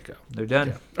just let it go. They're done.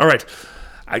 Yeah. All right.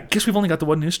 I guess we've only got the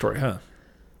one news story, huh?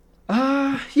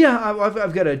 Yeah,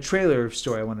 I've got a trailer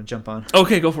story I want to jump on.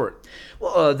 Okay, go for it.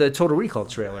 Well, the Total Recall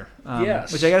trailer.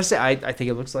 Yes. Which I gotta say, I think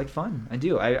it looks like fun. I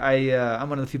do. I'm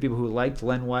one of the few people who liked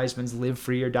Len Wiseman's Live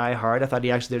Free or Die Hard. I thought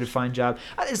he actually did a fine job.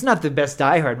 It's not the best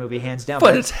Die Hard movie, hands down.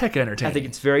 But it's heck entertaining. I think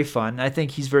it's very fun. I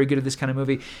think he's very good at this kind of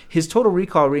movie. His Total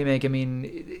Recall remake, I mean,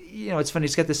 it's funny.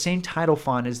 It's got the same title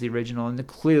font as the original, and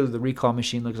clearly the Recall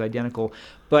machine looks identical.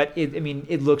 But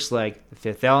it looks like The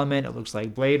Fifth Element. It looks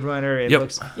like Blade Runner. It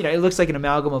looks like an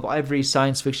amalgam of every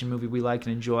science fiction movie we like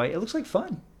and enjoy. It looks like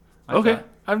fun. Okay.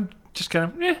 I'm just kind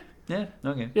of, Yeah,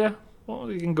 okay. Yeah, well,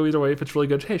 you can go either way. If it's really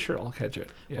good, hey, sure, I'll catch it.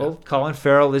 Yeah. Well, Colin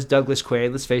Farrell is Douglas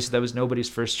Quaid. Let's face it, that was nobody's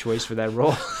first choice for that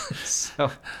role.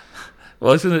 So,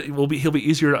 well, he'll be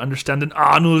easier to understand than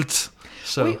Arnold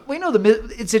So we know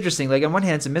it's interesting. Like on one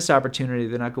hand, it's a missed opportunity.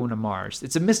 They're not going to Mars.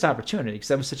 It's a missed opportunity because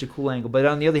that was such a cool angle. But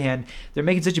on the other hand, they're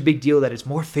making such a big deal that it's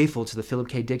more faithful to the Philip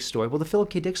K. Dick story. Well, the Philip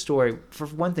K. Dick story, for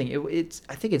one thing, it's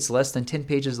I think it's less than 10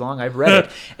 pages long. I've read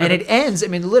it, and it ends. I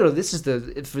mean, literally, this is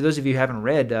for those of you who haven't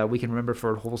read, We Can Remember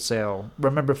For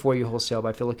You Wholesale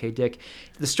by Philip K. Dick.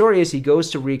 The story is he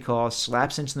goes to recall,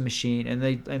 slaps into the machine,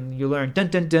 and you learn dun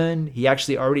dun dun. He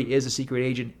actually already is a secret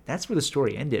agent. That's where the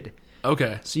story ended.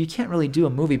 okay. So you can't really do a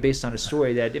movie based on a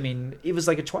story that, I mean, it was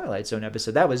like a Twilight Zone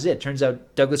episode. That was it. Turns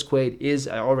out Douglas Quaid is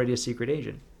already a secret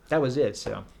agent. That was it.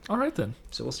 So All right then.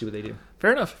 we'll see what they do.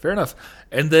 Fair enough. Fair enough.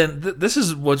 And then this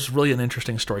is what's really an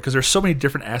interesting story because there's so many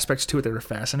different aspects to it that are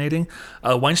fascinating.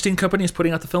 Weinstein Company is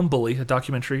putting out the film Bully, a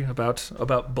documentary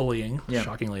about bullying. Yeah.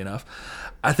 Shockingly enough,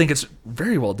 I think it's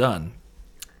very well done.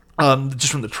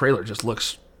 Just from the trailer, it just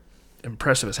looks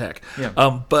impressive as heck.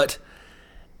 Yeah. But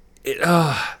it,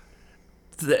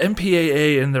 the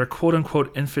MPAA and their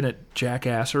quote-unquote infinite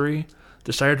jackassery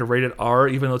decided to rate it R,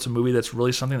 even though it's a movie that's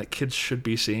really something that kids should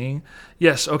be seeing.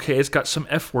 Yes, okay, it's got some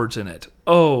F words in it.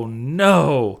 Oh,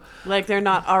 no. Like they're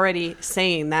not already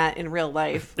saying that in real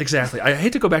life. Exactly. I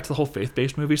hate to go back to the whole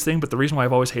faith-based movies thing, but the reason why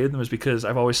I've always hated them is because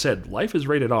I've always said, life is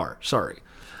rated R. Sorry.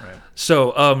 Right.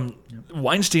 So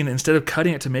Weinstein, instead of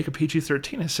cutting it to make a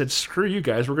PG-13, has said, screw you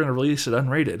guys, we're going to release it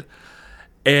unrated.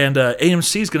 And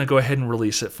AMC is going to go ahead and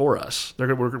release it for us.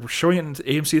 We're showing it in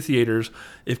AMC theaters.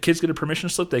 If kids get a permission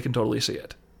slip, they can totally see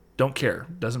it. Don't care.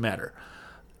 Doesn't matter.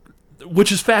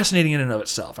 Which is fascinating in and of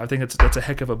itself. I think that's a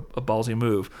heck of a ballsy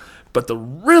move. But the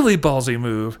really ballsy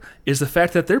move is the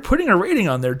fact that they're putting a rating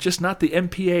on there, just not the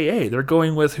MPAA. They're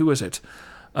going with, who is it?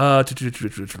 Darn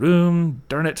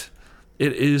it.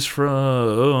 It is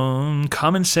from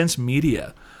Common Sense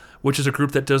Media, which is a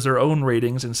group that does their own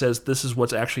ratings and says this is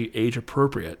what's actually age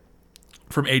appropriate,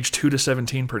 from age 2 to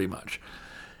 17 pretty much.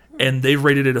 And they've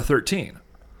rated it a 13.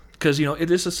 Because,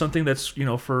 it is something that's,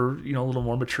 for, a little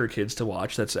more mature kids to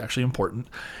watch. That's actually important.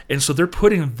 And so they're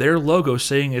putting their logo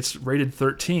saying it's rated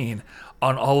 13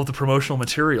 on all of the promotional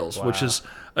materials, which is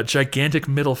a gigantic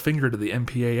middle finger to the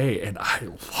MPAA, and I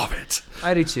love it.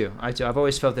 I do too. I've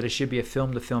always felt that it should be a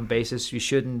film-to-film basis. You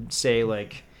shouldn't say,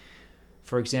 like,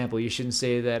 for example, you shouldn't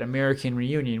say that American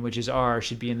Reunion, which is R,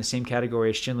 should be in the same category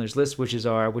as Schindler's List, which is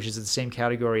R, which is the same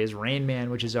category as Rain Man,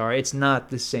 which is R. It's not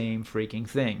the same freaking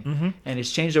thing. Mm-hmm. And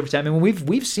it's changed over time. I mean,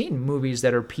 we've seen movies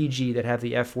that are PG that have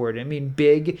the F word. I mean,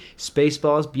 Big,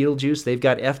 Spaceballs, Beetlejuice, they've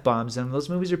got F-bombs, and those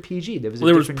movies are PG. There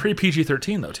was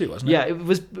pre-PG-13, though, too, wasn't it? Yeah, it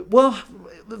was, well,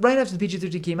 right after the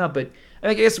PG-13 came out, but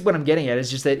I guess what I'm getting at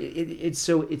is just that it's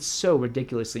so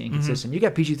ridiculously inconsistent. Mm-hmm. You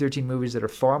got PG-13 movies that are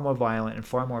far more violent and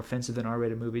far more offensive than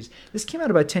R-rated movies. This came out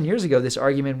about 10 years ago, this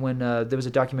argument when there was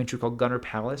a documentary called Gunner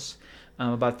Palace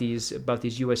about these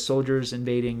U.S. soldiers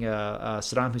invading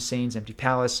Saddam Hussein's empty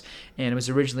palace, and it was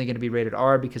originally going to be rated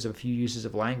R because of a few uses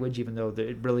of language, even though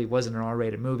it really wasn't an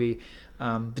R-rated movie.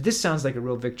 But this sounds like a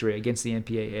real victory against the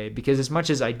MPAA, because as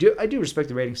much as I do respect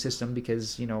the rating system,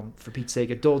 because for Pete's sake,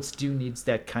 adults do need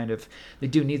that kind of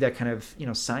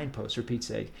signpost, for Pete's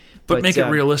sake. But make it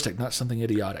realistic, not something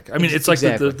idiotic. I mean, it's like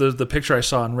the picture I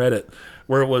saw on Reddit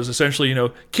where it was essentially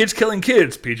kids killing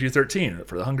kids, PG-13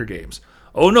 for the Hunger Games.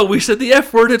 Oh no, we said the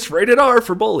F word. It's rated R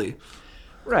for bully.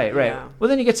 Right. Yeah. Well,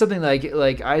 then you get something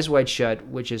like Eyes Wide Shut,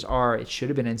 which is R. It should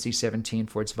have been NC-17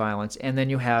 for its violence. And then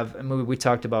you have a movie we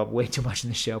talked about way too much in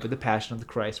the show, but The Passion of the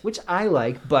Christ, which I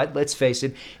like, but let's face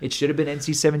it, it should have been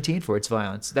NC-17 for its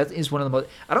violence. That is one of the most...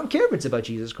 I don't care if it's about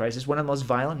Jesus Christ. It's one of the most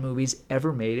violent movies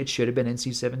ever made. It should have been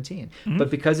NC-17. Mm-hmm. But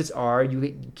because it's R,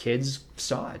 kids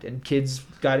saw it, and kids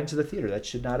got into the theater. That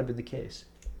should not have been the case.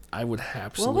 I would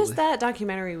absolutely... What was that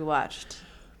documentary we watched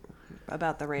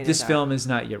about the rated This R? film is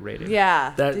not yet rated.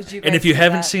 Yeah. Did you and guys if you see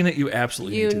haven't that? seen it, you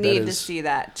absolutely You need to. need to see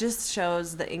that. Just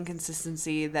shows the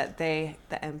inconsistency that the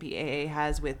MPAA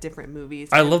has with different movies.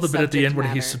 I love the bit at the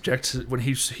subject end when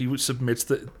he submits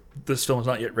that this film is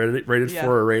not yet rated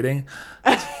for a rating.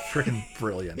 It's freaking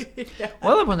brilliant.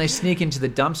 Well, when they sneak into the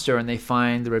dumpster and they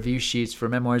find the review sheets for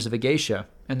Memoirs of a Geisha,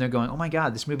 and they're going, "Oh my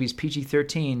God, this movie is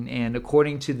PG-13," and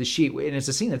according to the sheet, and it's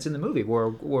a scene that's in the movie where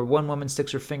one woman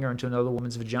sticks her finger into another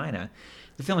woman's vagina.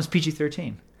 The film is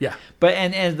PG-13. Yeah, but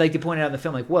and like they pointed out in the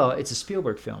film, like, well, it's a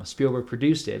Spielberg film. Spielberg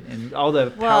produced it, and all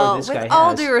the power this guy has. With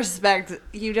all due respect,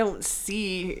 you don't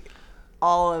see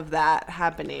all of that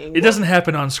happening. It doesn't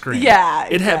happen on screen. Yeah,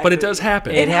 but it does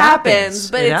happen. It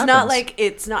happens, but it's not happens. like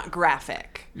it's not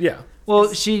graphic. Yeah. Well,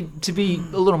 to be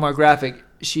a little more graphic,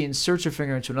 she inserts her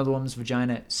finger into another woman's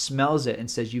vagina, smells it, and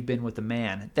says, "You've been with a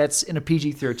man." That's in a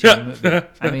PG-13 movie.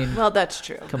 I mean, well, that's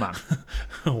true. Come on.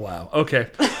 Wow. Okay.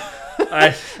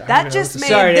 That just made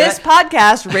Sorry, this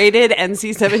podcast rated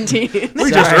NC-17. We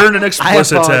just earned an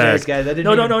explicit I apologize, tag. guys. I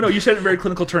didn't No. even- You said it in very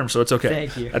clinical terms, so it's okay.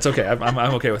 Thank you. That's okay. I'm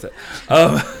okay with it.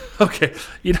 Okay.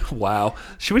 Wow.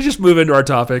 Should we just move into our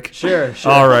topic? Sure.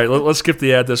 All right. Let's skip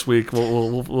the ad this week.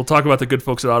 We'll talk about the good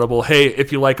folks at Audible. Hey,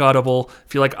 if you like Audible,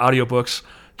 if you like audiobooks,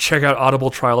 check out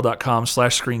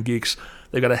audibletrial.com/screengeeks.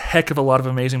 They've got a heck of a lot of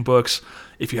amazing books.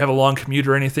 If you have a long commute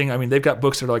or anything, I mean, they've got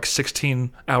books that are like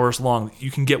 16 hours long.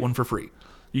 You can get one for free.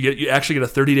 You actually get a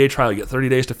 30-day trial. You get 30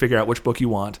 days to figure out which book you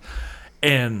want.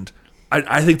 And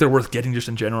I think they're worth getting just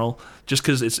in general, just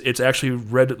because it's actually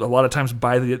read a lot of times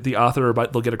by the author, or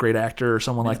they'll get a great actor or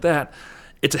someone like that.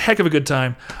 It's a heck of a good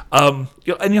time. And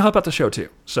you'll help out the show too.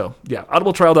 So yeah,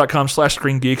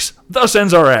 audibletrial.com/screengeeks. Thus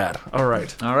ends our ad. All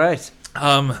right.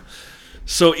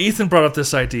 So Ethan brought up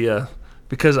this idea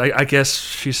because I guess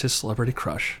she's his celebrity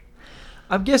crush.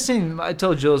 I'm guessing, I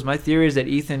told Jules, my theory is that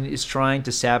Ethan is trying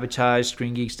to sabotage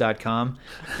ScreenGeeks.com,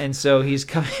 and so he's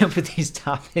coming up with these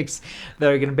topics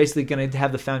that are basically going to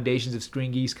have the foundations of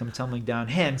Screen Geeks come tumbling down.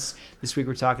 Hence, this week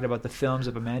we're talking about the films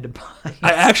of Amanda Bynes.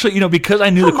 I actually, because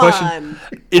I knew the question.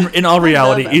 In all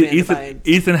reality,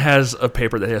 Ethan has a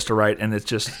paper that he has to write, and it's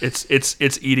just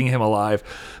it's eating him alive.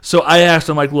 So I asked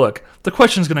him, like, look, the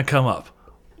question's going to come up.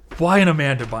 Why an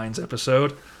Amanda Bynes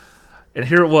episode? And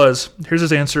here it was. Here's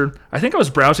his answer. I think I was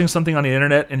browsing something on the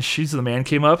internet, and She's the Man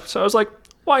came up. So I was like,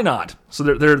 why not? So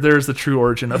there's the true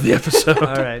origin of the episode.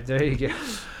 All right, there you go.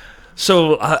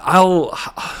 So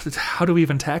how do we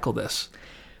even tackle this?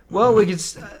 Well, we could,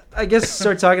 I guess,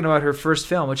 start talking about her first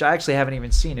film, which I actually haven't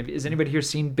even seen. Has anybody here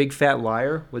seen Big Fat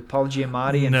Liar with Paul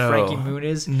Giamatti and Frankie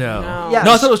Muniz? No. Yeah,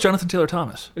 No, I thought it was Jonathan Taylor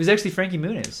Thomas. It was actually Frankie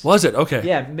Muniz. Was it? Okay.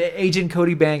 Yeah, Agent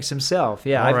Cody Banks himself.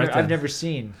 Yeah, All right, I've never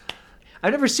seen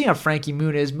a Frankie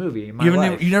Muniz movie in my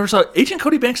life. You never saw Agent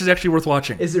Cody Banks is actually worth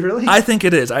watching. Is it really? I think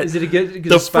it is. Is it a good?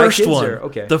 The first one.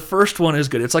 Okay. The first one is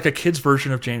good. It's like a kid's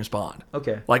version of James Bond.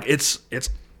 Okay. Like it's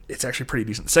actually pretty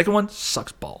decent. The second one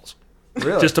sucks balls.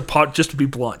 Really? Just to be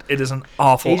blunt, it is an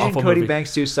awful Agent Cody movie.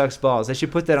 Banks 2 sucks balls. They should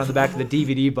put that on the back of the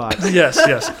DVD box.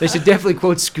 Yes. They should definitely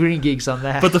quote Screen Geeks on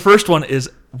that. But the first one is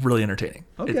really entertaining.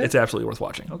 Okay. It's absolutely worth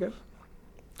watching. Okay.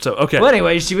 So okay. Well,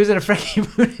 anyway, she was in a Frankie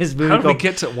Muniz movie How did we called,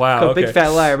 get to called Big Fat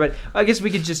Liar. But I guess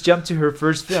we could just jump to her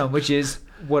first film, which is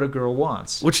What a Girl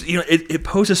Wants. Which it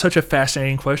poses such a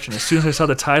fascinating question. As soon as I saw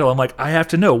the title, I'm like, I have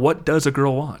to know, what does a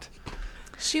girl want?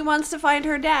 She wants to find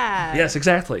her dad. Yes,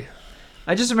 exactly.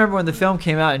 I just remember when the film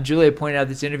came out, and Julia pointed out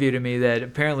this interview to me that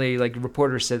apparently, like,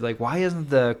 reporters said, like, why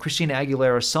isn't the Christina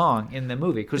Aguilera song in the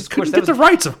movie? Because Couldn't get the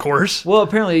rights, of course. Well,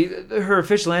 apparently, her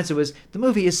official answer was, the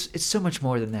movie it's so much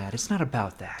more than that. It's not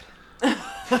about that.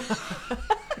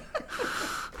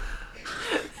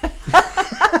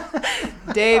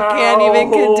 Dave can't even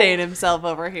contain himself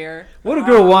over here. What a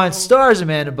Girl Wants stars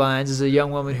Amanda Bynes as a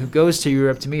young woman who goes to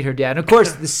Europe to meet her dad. And of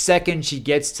course, the second she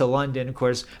gets to London, of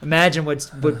course, imagine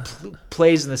what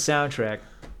plays in the soundtrack.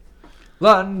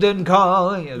 London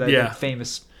Calling. That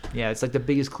famous. Yeah, it's like the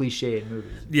biggest cliche in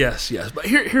movies. Yes. But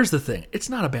here's the thing. It's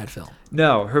not a bad film.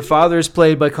 No, her father is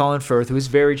played by Colin Firth, who is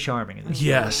very charming in this.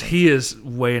 Yes, he is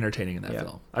way entertaining in that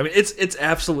film. I mean, it's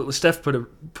absolutely. Steph put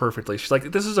it perfectly. She's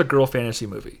like, this is a girl fantasy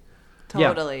movie.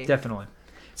 Totally. Yeah, definitely.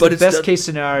 But it's the best case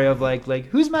scenario of like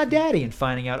who's my daddy, and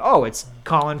finding out, oh, it's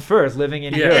Colin Firth living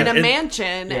in Europe. In a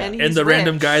mansion, and he's the rich.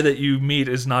 random guy that you meet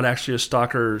is not actually a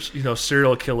stalker,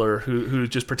 serial killer who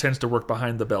just pretends to work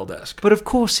behind the bell desk. But of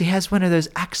course, he has one of those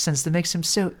accents that makes him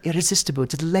so irresistible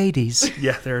to the ladies.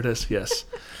 Yeah, there it is. Yes.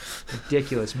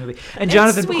 Ridiculous movie. And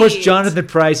Jonathan, of course, Jonathan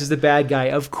Pryce is the bad guy,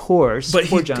 of course. But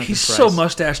Poor Jonathan he's Pryce. so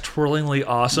mustache twirlingly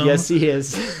awesome. Yes, he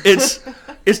is.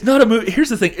 It's not a movie. Here's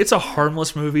the thing. It's a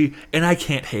harmless movie, and I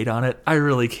can't hate on it. I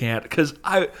really can't, because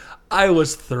I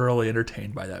was thoroughly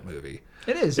entertained by that movie.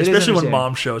 It is. Especially when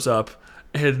Mom shows up,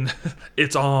 and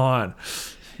it's on.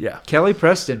 Yeah. Kelly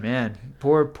Preston, man.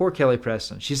 Poor Kelly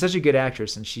Preston. She's such a good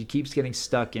actress, and she keeps getting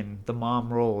stuck in the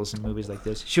mom roles in movies like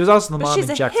this. She was also the mom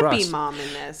in Jack Frost. She's a hippie mom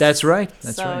in this. That's right.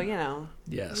 So,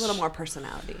 yes. a little more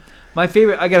personality. My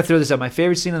favorite, I gotta throw this out, my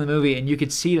favorite scene in the movie, and you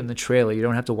could see it in the trailer, you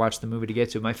don't have to watch the movie to get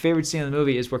to it. My favorite scene in the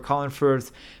movie is where Colin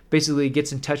Firth basically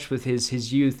gets in touch with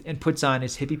his youth and puts on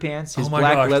his hippie pants, his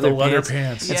black leather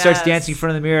pants, and starts dancing in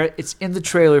front of the mirror. It's in the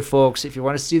trailer, folks. If you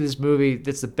want to see this movie,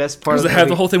 that's the best part of the movie. Does it have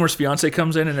the whole thing where his fiance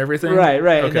comes in and everything? Right.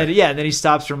 Okay. And then he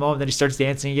stops for a moment, then he starts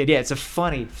dancing again. Yeah, it's a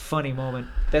funny moment.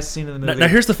 Best scene in the movie. Now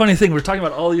here's the funny thing. We're talking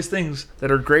about all these things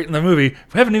that are great in the movie.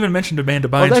 We haven't even mentioned Amanda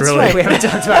Bynes, that's really. Right. We haven't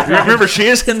talked about her. Remember, she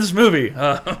is in this movie.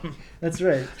 That's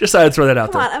right. Just thought I'd throw that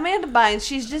out Come there. on, Amanda Bynes.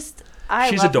 She's just... I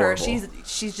She's love adorable. her.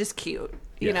 She's just cute.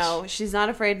 You Yes. know, she's not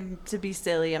afraid to be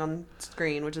silly on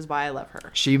screen, which is why I love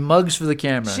her. She mugs for the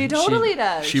camera. She totally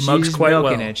does. she mugs she's quite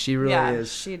milking well. it. She really yeah,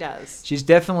 is. she does. She's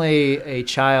definitely a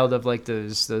child of like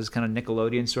those kind of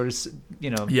Nickelodeon sort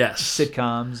of Yes.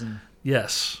 sitcoms and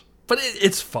Yes, but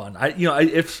it's fun.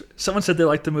 If someone said they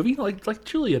liked the movie, like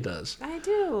Julia does. I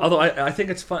do. Although I think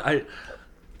it's fun.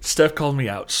 Steph called me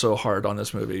out so hard on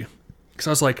this movie because I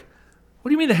was like, "What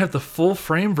do you mean they have the full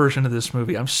frame version of this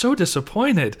movie? I'm so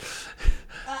disappointed."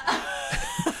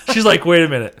 She's like, "Wait a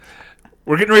minute,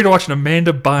 we're getting ready to watch an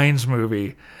Amanda Bynes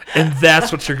movie, and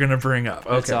that's what you're going to bring up."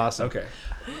 Okay, That's awesome. Okay,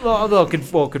 Although,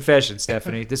 confession,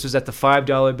 Stephanie, this was at the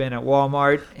 $5 bin at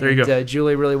Walmart. There you go.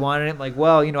 Julie really wanted it. I'm like,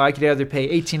 well, I could either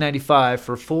pay $18.95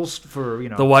 for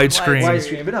the widescreen.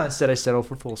 widescreen, but no, instead I settled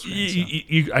for full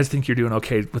screen. So. I think you're doing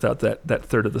okay without that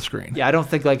third of the screen. Yeah, I don't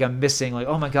think like I'm missing like,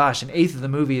 oh my gosh, an eighth of the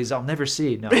movie is I'll never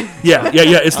see. No, Yeah.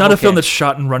 It's not I'm a film okay. that's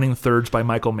shot in running thirds by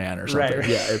Michael Mann or something. Right.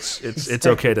 Yeah, it's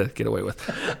okay to get away with.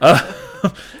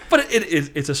 But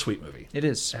it's a sweet movie. it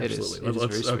is. Absolutely. It is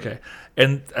very sweet. Okay.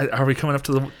 And are we coming up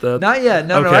to the Not yet.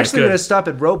 No. Okay, Actually, good. we're gonna stop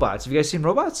at Robots. Have you guys seen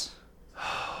Robots?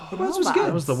 Robots was good.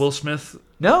 That was the Will Smith.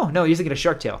 No, you're thinking of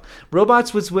Shark Tale.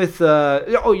 Robots was with. You're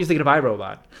thinking of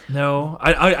iRobot. No,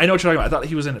 I know what you're talking about. I thought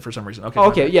he was in it for some reason. Okay. Oh,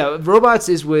 okay, yeah. Robots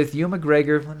is with Ewan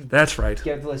McGregor. Let me That's right.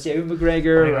 get the list. Yeah, Ewan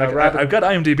McGregor. I've got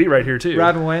IMDb right here too.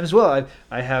 Robin Williams. Well,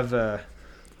 I have.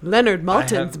 Leonard I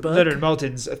Maltin's have book. Leonard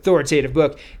Maltin's authoritative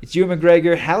book. It's Ewan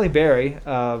McGregor, Halle Berry,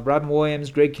 Robin Williams,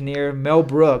 Greg Kinnear, Mel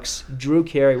Brooks, Drew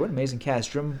Carey. What an amazing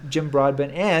cast! Jim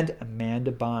Broadbent and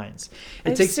Amanda Bynes.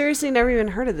 I've seriously never even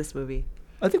heard of this movie.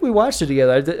 I think we watched it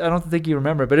together. I don't think you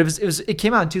remember, but it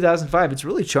came out in 2005. It's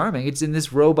really charming. It's in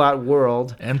this robot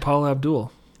world. And Paul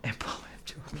Abdul And Paul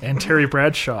Abdul. and Terry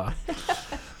Bradshaw.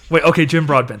 Wait. Okay. Jim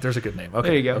Broadbent. There's a good name. Okay.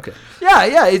 There you go. Okay.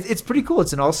 Yeah, it's pretty cool.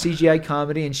 It's an all CGI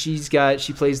comedy, and she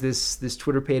plays this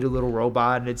Twitter-pated little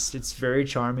robot, and it's very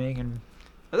charming, and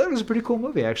I thought it was a pretty cool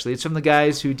movie actually. It's from the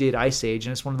guys who did Ice Age,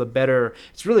 and it's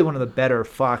really one of the better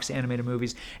Fox animated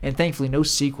movies, and thankfully no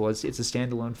sequel. It's a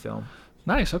standalone film.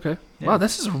 Nice. Okay. Yeah. Wow.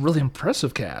 This is a really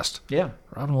impressive cast. Yeah.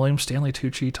 Robin Williams, Stanley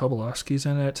Tucci, Tobolowsky's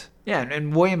in it. Yeah,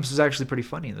 and Williams was actually pretty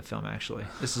funny in the film. Actually,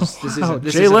 this Wow, isn't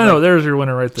Jay Leno. like, There's your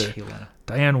winner right there. Jay Leno.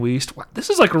 Diane Wiest. Wow, this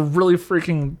is like a really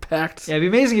freaking packed. Yeah,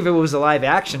 it'd be amazing if it was a live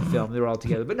action film. They were all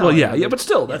together, but no. Well, yeah, but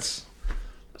still, that's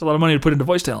a lot of money to put into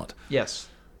voice talent. yes.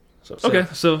 So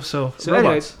So Robots.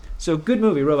 anyway, so good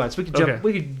movie, Robots. We could jump. Okay.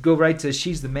 We could go right to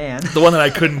She's the Man. The one that I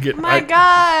couldn't get. My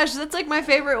gosh, that's like my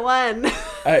favorite one.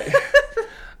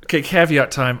 Okay,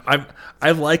 caveat time.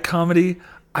 I like comedy.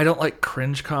 I don't like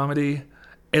cringe comedy.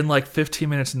 And like 15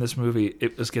 minutes in this movie,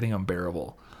 it was getting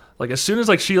unbearable. Like as soon as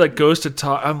like she like goes to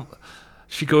talk,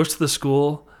 she goes to the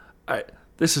school.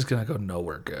 This is gonna go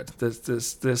nowhere good. This You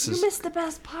is missed the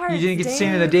best part. You didn't get to see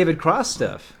any of the David Cross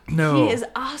stuff. no. He is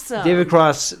awesome. David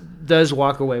Cross does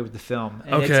walk away with the film.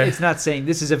 And Okay. it's not saying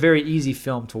this is a very easy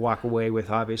film to walk away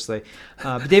with, obviously.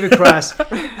 But David Cross,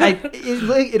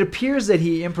 it appears that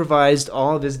he improvised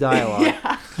all of his dialogue.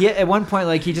 Yeah. At one point,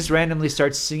 like he just randomly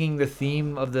starts singing the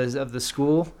theme of the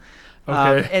school.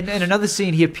 Okay. And in another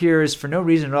scene, he appears for no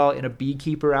reason at all in a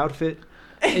beekeeper outfit.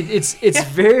 It's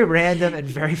very random and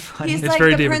very funny. He's It's like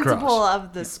very the David principal Cross.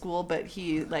 of the school, but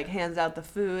he like hands out the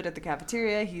food at the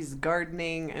cafeteria. He's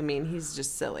gardening. I mean, he's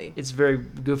just silly. It's very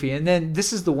goofy. And then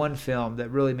this is the one film that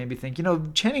really made me think,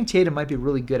 Channing Tatum might be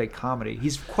really good at comedy.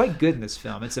 He's quite good in this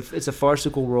film. It's a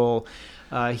farcical role.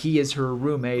 He is her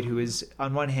roommate who is,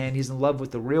 on one hand, he's in love with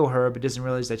the real her, but doesn't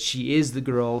realize that she is the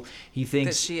girl. He That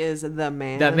thinks she is the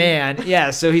man. the man.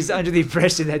 Yeah, so he's under the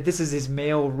impression that this is his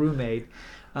male roommate.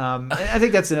 And I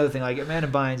think that's another thing. Like Amanda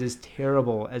Bynes is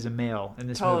terrible as a male in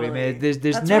this movie. I mean, there's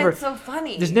That's never why it's so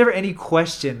funny. there's never any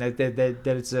question that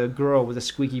it's a girl with a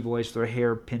squeaky voice with her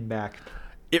hair pinned back.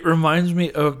 It reminds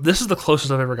me of, this is the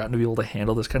closest I've ever gotten to be able to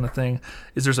handle this kind of thing,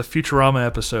 is there's a Futurama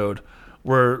episode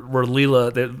where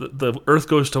Leela, the Earth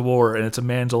goes to war and it's a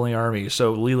man's only army,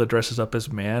 so Leela dresses up as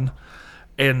man,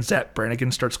 and Zach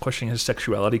Brannigan starts questioning his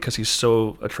sexuality because he's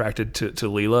so attracted to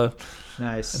Leela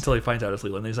Nice. until he finds out it's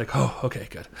Leela, and he's like, oh, okay,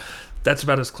 good. That's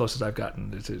about as close as I've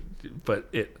gotten to,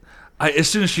 but as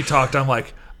soon as she talked, I'm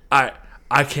like,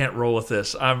 I can't roll with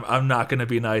this. I'm not going to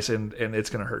be nice, and it's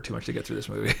going to hurt too much to get through this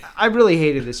movie. I really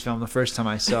hated this film the first time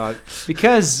I saw it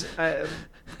because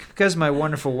my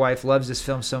wonderful wife loves this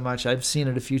film so much. I've seen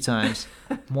it a few times,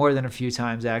 more than a few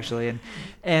times actually,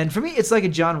 and for me it's like a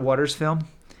John Waters film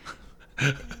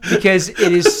because it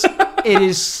is It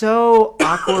is so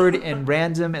awkward and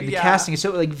random, and the Yeah. casting is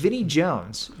so like Vinnie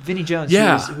Jones,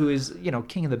 Yeah. who is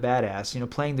king of the badass,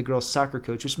 playing the girl's soccer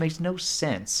coach, which makes no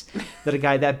sense that a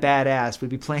guy that badass would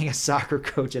be playing a soccer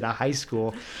coach at a high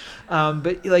school.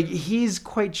 But like he's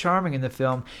quite charming in the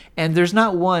film, and there's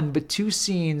not one but two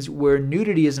scenes where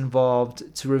nudity is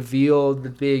involved to reveal the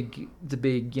big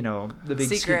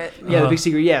Secret. the big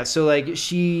secret. Yeah, so like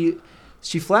she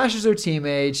flashes her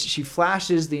teammates. She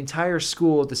flashes the entire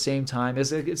school at the same time.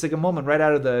 It's like a moment right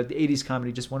out of the 80s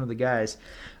comedy, just one of the guys.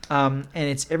 And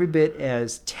it's every bit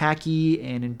as tacky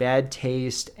and in bad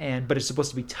taste, but it's supposed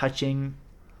to be touching.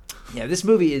 Yeah, this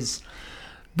movie is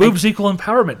Boobs equal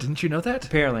empowerment. Didn't you know that?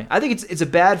 apparently. I think it's a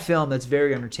bad film that's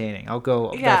very entertaining. I'll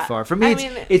go Yeah, that far. For me, I it's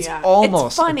mean, it's yeah. almost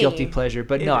It's a funny. guilty pleasure.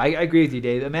 But no, Yeah. I agree with you,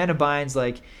 Dave. Amanda Bynes,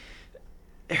 like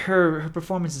her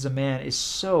performance as a man is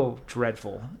so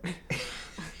dreadful.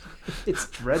 It's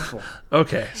dreadful.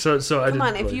 Okay, so I Come didn't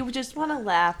on, if really- you just want to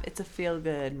laugh, it's a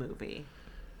feel-good movie.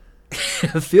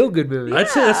 A feel-good movie. I'd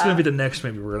say that's going to be the next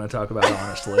movie we're going to talk about.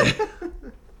 Honestly,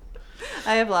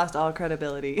 I have lost all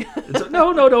credibility.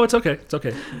 no, it's okay. It's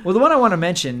okay. Well, the one I want to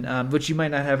mention, which you might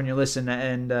not have on your list,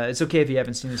 and it's okay if you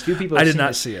haven't seen this. Few people have I did seen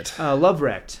not it. see it. Love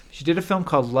Wrecked. She did a film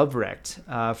called Love Wrecked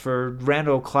for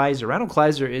Randall Kleiser. Randall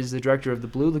Kleiser is the director of The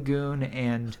Blue Lagoon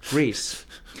and Grease.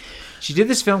 She did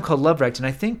this film called Love Wrecked, and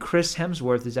I think Chris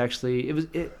Hemsworth is actually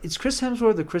it's Chris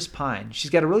Hemsworth or Chris Pine. She's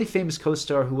got a really famous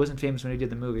co-star who wasn't famous when he did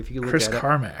the movie. If you could look Chris at it,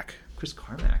 Carmack. Chris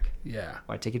Carmack. Yeah.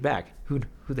 Why take it back? Who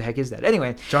the heck is that?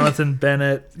 Anyway, Jonathan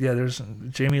Bennett. Yeah, there's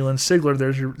Jamie Lynn Sigler.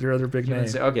 There's your other big name.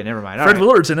 okay, never mind. All Fred right.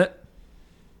 Willard's in it,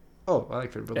 Oh, I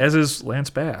like Fred Willard. as is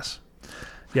Lance Bass.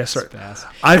 Yeah, sorry. Bass.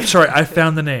 I'm sorry. I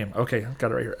found the name. Okay,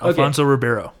 got it right here. Alfonso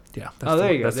Ribeiro. Yeah. Oh,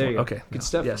 there you go. that's the There you one. go. Okay. Good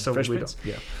stuff. Yeah. So Fresh we Prince. don't.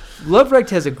 Yeah. Love Wrecked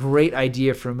has a great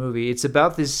idea for a movie. It's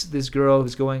about this girl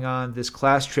who's going on this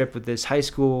class trip with this high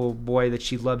school boy that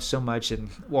she loves so much and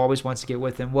always wants to get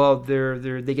with him. Well,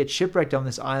 they get shipwrecked on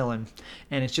this island,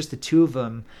 and it's just the two of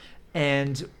them.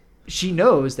 And she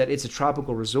knows that it's a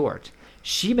tropical resort.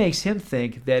 She makes him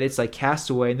think that it's like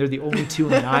Castaway and they're the only two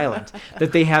on an island,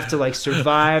 that they have to like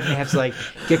survive and they have to like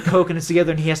get coconuts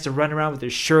together and he has to run around with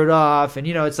his shirt off. And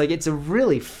it's a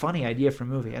really funny idea for a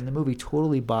movie, and the movie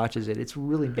totally botches it. It's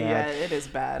really bad. Yeah, it is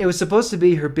bad. It was supposed to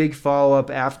be her big follow-up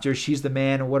after She's the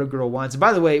Man and What a Girl Wants. And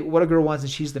by the way, What a Girl Wants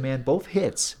and She's the Man, both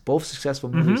hits, both successful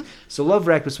movies. So Love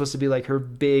Wrecked was supposed to be like her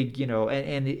big,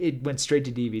 and it went straight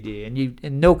to DVD,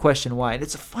 and no question why. And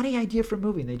it's a funny idea for a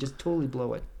movie, and they just totally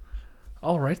blow it.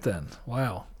 All right then.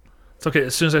 Wow. It's okay.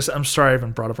 As soon as I'm sorry I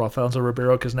haven't brought up Alfonso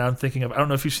Ribeiro because now I'm thinking of, I don't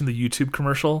know if you've seen the YouTube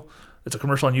commercial. It's a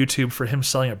commercial on YouTube for him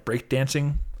selling a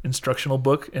breakdancing instructional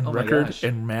book and Oh my record gosh.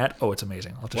 and mat. Oh, it's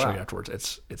amazing. I'll have to show Wow. you afterwards.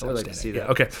 It's I would outstanding. like to see Yeah, that.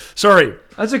 okay. Sorry.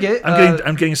 That's okay.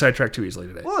 I'm getting sidetracked too easily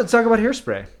today. Well, let's talk about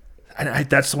Hairspray. And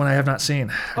that's the one I have not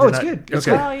seen. Oh, it's good. It's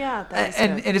Okay. Oh yeah, that is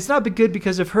And good. it's not been good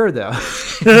because of her, though.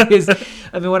 Because,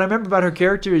 I mean, what I remember about her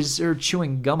character is her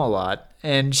chewing gum a lot.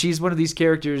 And she's one of these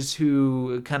characters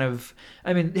who kind of...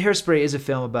 I mean, Hairspray is a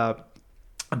film about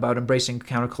embracing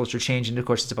counterculture change, and of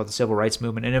course it's about the civil rights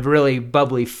movement in a really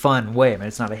bubbly, fun way. I mean,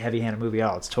 it's not a heavy-handed movie at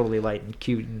all. It's totally light and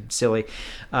cute and silly.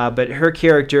 But her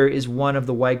character is one of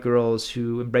the white girls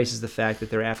who embraces the fact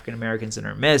that they're African Americans and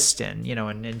are missed, and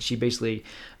and she basically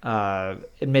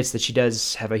admits that she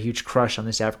does have a huge crush on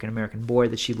this African American boy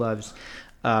that she loves.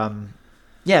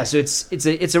 Yeah, so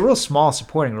it's a real small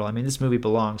supporting role. I mean, this movie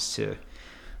belongs to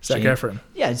Zac James- Efron.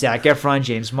 Yeah, Zac Efron,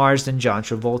 James Marsden, John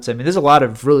Travolta. I mean, there's a lot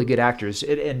of really good actors,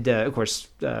 and of course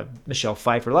Michelle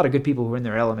Pfeiffer. A lot of good people who are in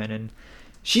their element, and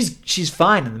she's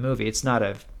fine in the movie. It's not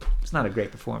a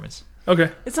great performance.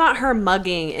 Okay. It's not her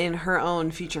mugging in her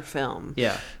own feature film.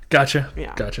 Yeah, Gotcha.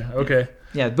 Yeah. Gotcha. Okay.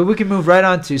 yeah. But we can move right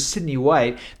on to Sydney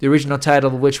White, the original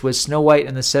title of which was Snow White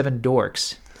and the Seven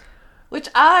Dorks. Which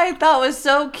I thought was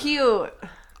so cute.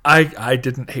 I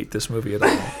didn't hate this movie at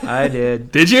all. I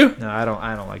did. Did you? No, I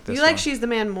don't like this. You like one. She's the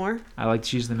Man more? I like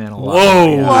She's the Man a lot.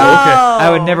 Whoa. Yeah. Whoa. Okay. I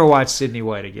would never watch Sydney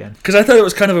White again. Because I thought it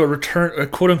was kind of a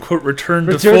quote unquote return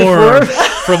to Return to form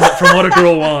form? from What a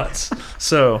Girl Wants.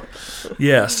 So,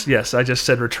 yes, I just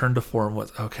said return to form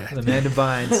was okay. Amanda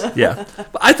Bynes. Yeah,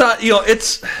 but I thought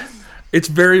it's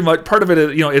very much part of it.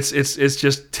 It's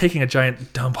just taking a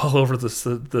giant dump all over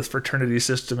the fraternity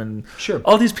system, and Sure.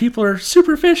 all these people are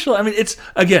superficial. I mean, it's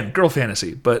again girl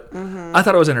fantasy, but I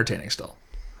thought it was entertaining still.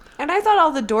 And I thought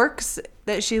all the dorks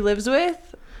that she lives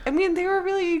with, I mean, they were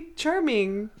really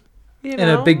charming. You know? In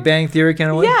a Big Bang Theory kind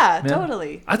of way? Yeah,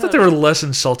 totally. I thought they were less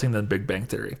insulting than Big Bang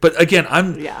Theory, but again,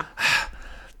 Yeah.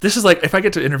 this is like if I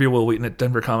get to interview Will Wheaton at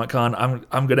Denver Comic Con,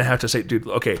 I'm gonna have to say, dude,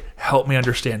 okay, help me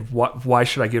understand why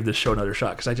should I give this show another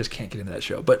shot, because I just can't get into that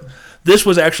show. But this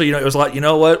was actually, it was a lot. You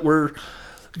know what?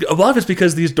 A lot of it's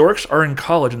because these dorks are in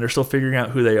college and they're still figuring out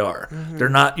who they are. Mm-hmm. They're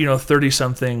not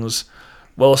 30-somethings,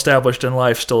 well established in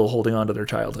life, still holding on to their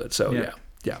childhood. So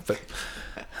yeah. But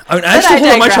I mean, I still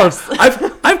hold on my childhood.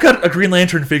 I've got a Green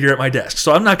Lantern figure at my desk,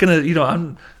 so I'm not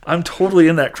gonna, I'm totally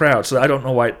in that crowd. So I don't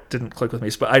know why it didn't click with me,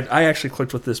 but I actually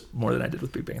clicked with this more than I did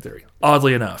with Big Bang Theory.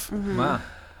 Oddly enough. Mm-hmm. Wow.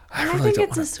 I think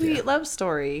it's a sweet love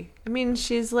story. I mean,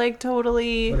 she's like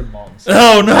totally. What did Malton say?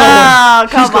 Oh no! Oh,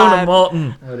 come She's going on. to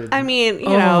Malton. I mean,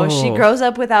 she grows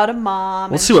up without a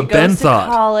mom. Let's and see what she goes Ben to thought.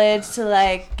 College to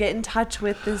like get in touch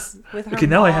with her. Okay,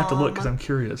 now mom. I have to look because I'm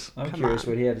curious. I'm Come curious on.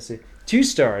 what he had to say. 2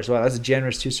 stars. Wow, that's a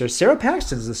generous 2 stars. Sarah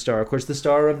Paxton's the star. Of course, the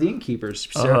star of The Innkeepers.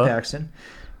 Sarah Paxton.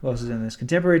 Who else is in this?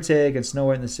 Contemporary take on Snow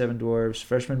White and the Seven Dwarfs.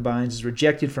 Freshman Bynes is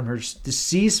rejected from her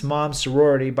deceased mom's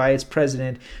sorority by its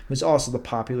president, who is also the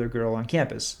popular girl on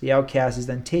campus. The outcast is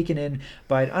then taken in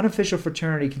by an unofficial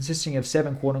fraternity consisting of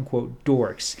 7 quote-unquote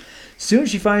dorks. Soon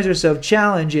she finds herself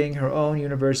challenging her own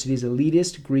university's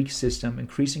elitist Greek system,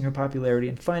 increasing her popularity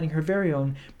and finding her very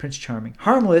own Prince Charming.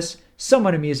 Harmless,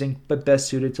 somewhat amusing, but best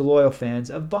suited to loyal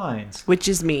fans of Bynes. Which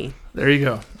is me. There you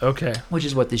go. Okay. Which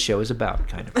is what this show is about,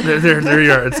 kind of. There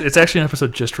you are. It's actually an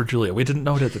episode just for Julia. We didn't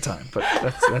know it at the time, but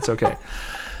that's okay.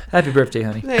 Happy birthday,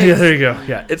 honey. Yeah, there you go.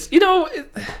 Yeah, it's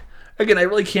again, I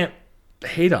really can't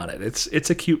hate on it. It's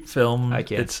a cute film. I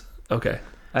can't. It's okay.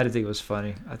 I didn't think it was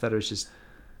funny. I thought it was just.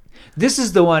 This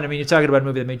is the one. I mean, you're talking about a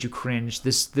movie that made you cringe.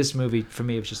 This movie for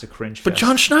me was just a cringe. But fest.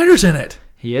 John Schneider's in it,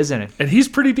 He is in it. and he's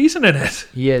pretty decent in it.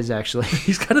 He is actually.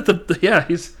 He's kind of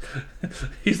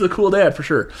he's the cool dad for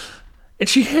sure. And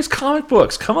she has comic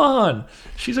books. Come on,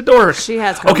 she's a dork. She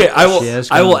has comic Okay, I will. She has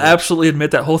I will comic books. absolutely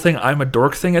admit that whole thing. I'm a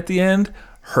dork thing at the end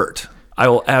hurt. I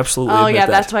will absolutely. Oh admit yeah,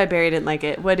 that. that's why Barry didn't like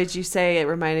it. What did you say? It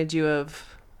reminded you of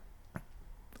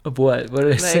Of what? What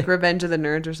did I say? like Revenge of the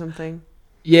Nerds or something.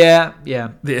 Yeah.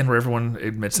 The end where everyone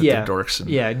admits that Yeah. they're dorks. And,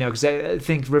 Yeah, no, because I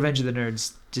think Revenge of the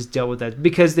Nerds just dealt with that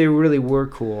because they really were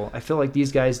cool. I feel like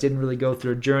these guys didn't really go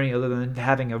through a journey other than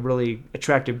having a really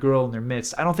attractive girl in their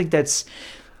midst. I don't think that's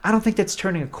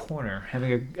turning a corner,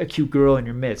 having a cute girl in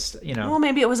your midst, Well,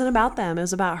 maybe it wasn't about them. It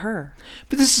was about her.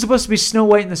 But this is supposed to be Snow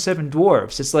White and the Seven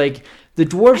Dwarfs. It's like the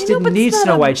dwarfs I know, didn't but need it's not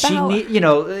Snow White. She about- need,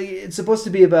 it's supposed to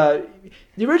be about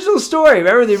the original story.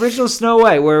 Remember the original Snow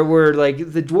White, where like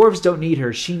the dwarves don't need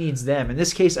her, she needs them. In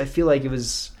this case, I feel like it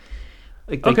was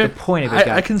like Okay. the point of it.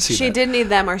 I can see She that. did need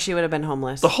them, or she would have been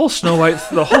homeless. The whole Snow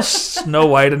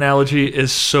White analogy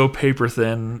is so paper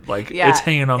thin. Like Yeah, it's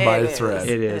hanging on by a is. thread.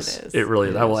 It is. It really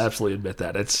is. I will absolutely admit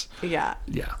that. It's Yeah.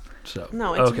 So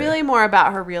No, it's okay. really more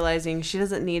about her realizing she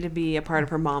doesn't need to be a part of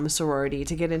her mom's sorority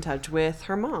to get in touch with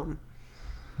her mom.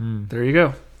 There you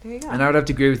go. There you go. And I would have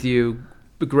to agree with you,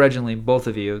 begrudgingly, both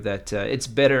of you, that it's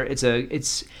better. It's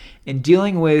in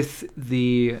dealing with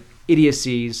the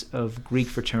idiocies of Greek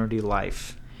fraternity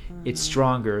life. It's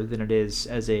stronger than it is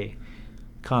as a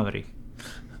comedy.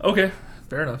 Okay,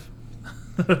 fair enough.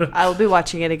 I will be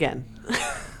watching it again.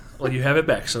 Well, you have it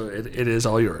back, so it is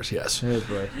all yours. Yes. Oh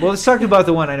boy. Well, let's talk about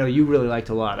the one I know you really liked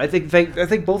a lot. I think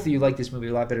both of you liked this movie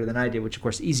a lot better than I did, which of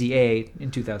course Easy A in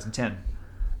 2010.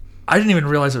 I didn't even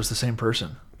realize it was the same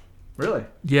person. Really?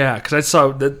 Yeah, because I saw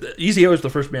that Easy A was the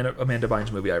first Amanda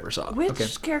Bynes movie I ever saw.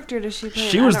 Which character does she play?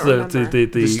 She I was don't the remember.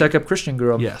 The stuck-up Christian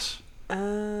girl. yes.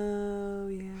 Oh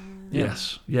yeah.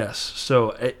 Yes.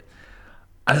 So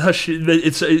I thought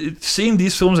seeing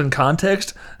these films in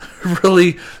context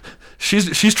really.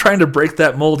 She's trying to break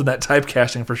that mold and that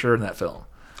typecasting for sure in that film.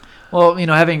 Well,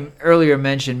 having earlier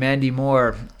mentioned Mandy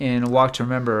Moore in Walk to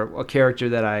Remember, a character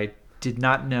that I did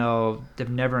not know, have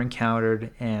never encountered,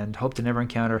 and hope to never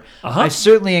encounter. I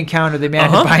certainly encountered the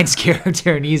Amanda Bynes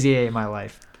character in Easy A in my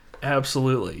life.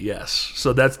 Absolutely, yes.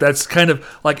 So that's kind of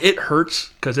like it hurts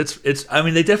because it's. I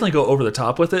mean, they definitely go over the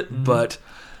top with it, but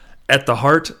at the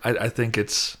heart, I think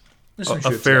it's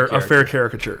a fair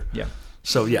caricature. Yeah.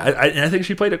 So yeah, I think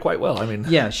she played it quite well. I mean,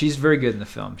 Yeah, she's very good in the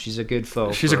film. She's a good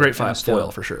foe. she's a for great Emma Stone.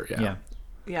 foil for sure. Yeah.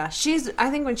 Yeah, I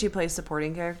think when she plays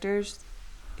supporting characters,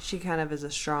 she kind of is a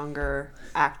stronger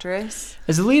actress.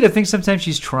 As a lead, I think sometimes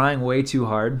she's trying way too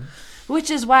hard.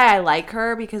 Which is why I like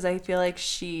her, because I feel like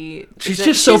she's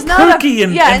just so not perky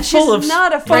and full she's of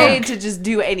not afraid spunk. to just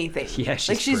do anything. Yeah, she's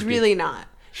like she's perky. really not.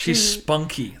 She's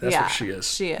spunky. That's yeah, what she is.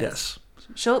 she is. Yes.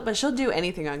 She'll do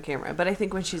anything on camera, but I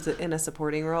think when she's in a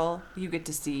supporting role, you get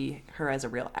to see her as a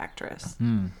real actress.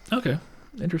 Okay.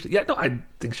 Interesting. Yeah. No, I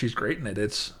think she's great in it.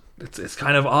 It's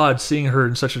kind of odd seeing her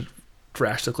in such a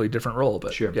drastically different role,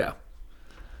 but Sure. yeah.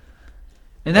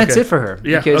 And that's Okay. it for her.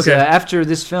 Yeah, Because okay. after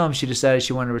this film, she decided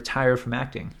she wanted to retire from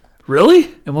acting. Really?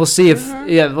 And we'll see if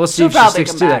we'll see She'll if she probably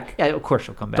sticks come to back. that. Yeah, of course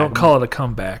she'll come back. Don't call it a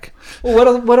comeback.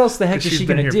 Well, what else the heck is She's she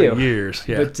been gonna here do? for years.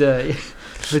 Yeah.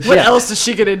 But What yeah. else is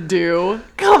she gonna do?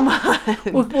 Come on.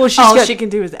 Well, she's all got- she can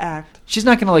do is act. She's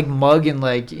not gonna like mug and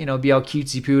like be all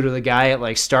cutesy poo to the guy at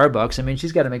like Starbucks. I mean,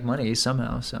 she's got to make money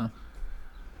somehow. So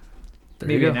There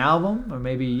maybe you an go. album, or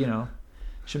maybe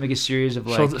she'll make a series of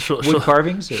like She'll- wood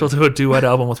carvings. or- She'll do a duet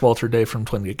album with Walter Day from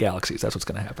Twin Galaxies. That's what's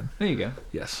going to happen. There you go.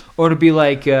 Yes. Or it'll be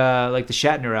like the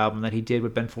Shatner album that he did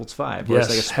with Ben Folds 5. Where Yes.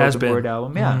 it's like a Has spoken been. word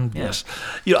album. Yeah. Yeah. Yes.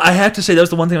 I have to say that was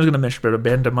the one thing I was going to mention about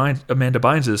Amanda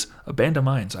Bynes is Amanda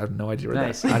Bynes. I have no idea what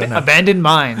Nice. that. I don't know. Abandoned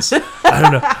Minds. I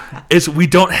don't know. We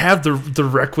don't have the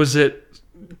requisite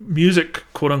music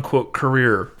quote unquote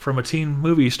career from a teen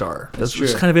movie star. That's true.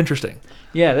 just kind of interesting.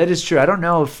 Yeah, that is true. I don't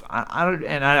know if I don't,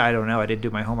 and I don't know. I didn't do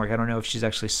my homework. I don't know if she's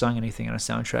actually sung anything on a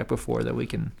soundtrack before that we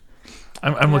can.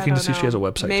 I'm I looking to don't see if she know. has a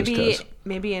website. Maybe just 'cause.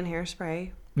 maybe in Hairspray.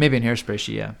 Maybe in Hairspray,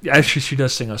 yeah. Yeah, actually, she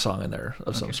does sing a song in there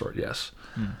of some sort. Yes.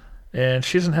 And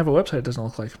she doesn't have a website. It doesn't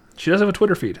look like. She does have a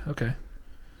Twitter feed. Okay.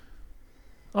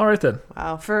 All right then.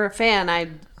 Wow, for a fan, I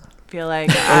feel like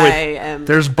wait. I am.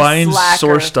 There's a slacker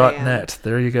BynesSource.net.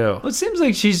 There you go. Well, it seems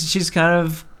like she's kind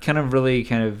of really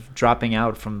dropping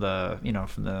out from the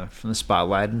from the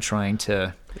spotlight and trying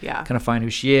to fan. Yeah. kind of find who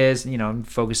she is, and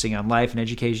focusing on life and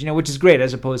education, which is great,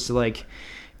 as opposed to like,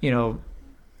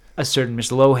 a certain Miss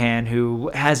Lohan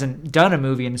who hasn't done a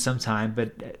movie in some time,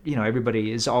 but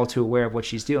everybody is all too aware of what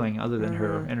she's doing other than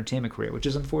her entertainment career, which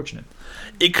is unfortunate.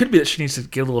 It could be that she needs to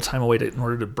get a little time away in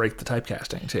order to break the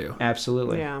typecasting too.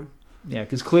 Absolutely. Yeah. Yeah,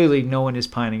 because clearly no one is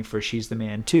pining for She's the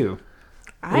Man too.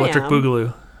 I Electric am.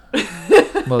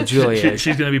 Boogaloo. Well, Julia,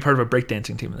 She's going to be part of a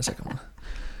breakdancing team in the second one.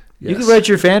 you could Yes. write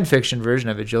your fan fiction version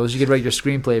of it, Jules. You could write your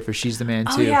screenplay for She's the Man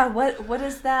Oh too. yeah. What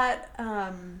is that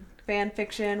fan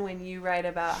fiction when you write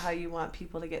about how you want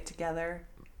people to get together?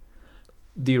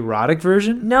 The erotic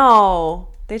version? No,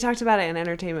 they talked about it in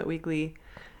Entertainment Weekly.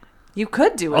 You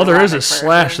could do it. Oh, there is a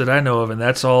Slash that I know of, and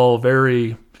that's all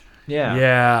very. Yeah.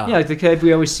 Yeah. Yeah, like the type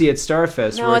we always see at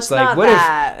Starfest, No, where it's it's like, not what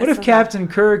that. if It's not Captain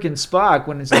Kirk and Spock,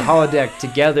 when it's a holodeck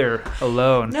together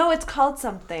alone? No, it's called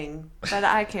something, but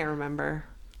I can't remember.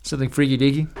 Something freaky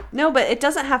deaky? No, but it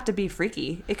doesn't have to be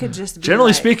freaky. It could just be. Generally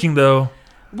like- speaking, though,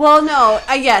 Well, no.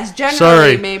 Yes, generally,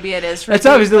 Sorry. maybe it is. That's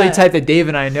freaky, obviously the but type that Dave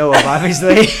and I know of,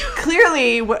 obviously.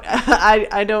 Clearly,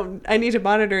 I don't. I need to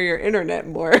monitor your internet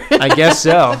more. I guess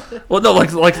so. well, no,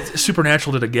 like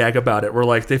Supernatural did a gag about it, where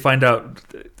like they find out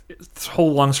this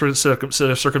whole long sort of set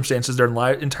of circumstances their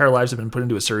entire lives have been put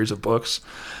into a series of books,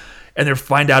 and they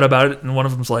find out about it, and one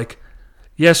of them's like,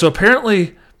 "Yeah, so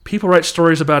apparently people write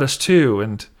stories about us too,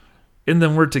 and in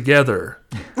them we're together."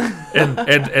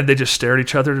 and they just stare at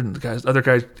each other, and the other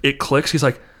guy, it clicks. He's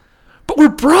like, "But we're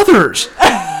brothers."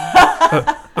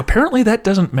 Apparently that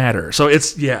doesn't matter. So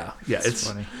it's it's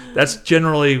funny. That's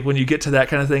generally when you get to that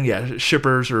kind of thing. Yeah,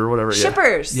 shippers or whatever. Yeah.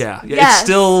 Shippers. Yeah, Yes. it's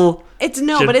still. It's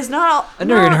no, Should- but it's not. All, I've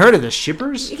never no. even heard of this.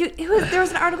 Shippers? There was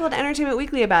an article in Entertainment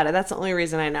Weekly about it. That's the only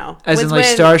reason I know. As in Was like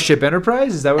when- Starship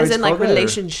Enterprise? Is that what As it's in like called? that, or-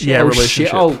 relationship. Yeah, Oh, relationship.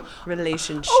 shit. Oh,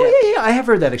 Relationship. yeah. I have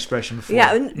heard that expression before.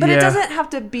 Yeah, but Yeah. it doesn't have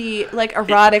to be like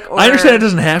erotic or. I understand it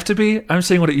doesn't have to be. I'm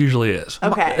saying what it usually is.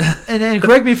 Okay. And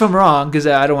correct me if I'm wrong, because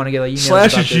I don't want to get like emails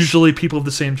Slash about is this. usually people of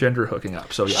the same gender hooking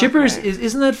up. So yeah. Shippers Okay.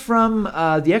 isn't that from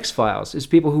the X-Files? Is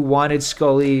people who wanted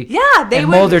Scully Yeah, they and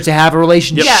would. Mulder to have a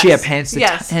relationship, Yes, hence the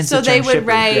yes. hence So the term they would shippers,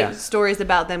 write yeah. stories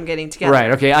about them getting together.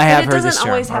 Right, okay, I have but heard it this doesn't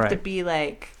term. always have All to right. be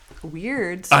like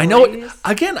weird stories. I know it.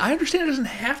 Again, I understand it doesn't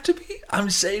have to be. I'm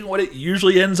saying what it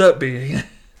usually ends up being.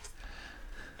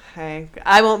 Okay.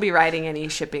 I won't be writing any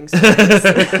shipping stories.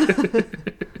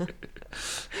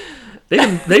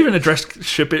 They even addressed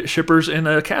shippers in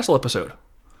a Castle episode.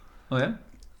 Oh yeah.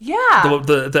 Yeah.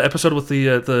 The episode with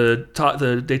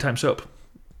the daytime soap.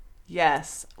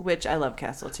 Yes, which I love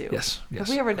Castle too. Yes. Have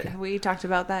we ever have we talked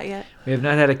about that yet? We have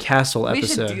not had a castle We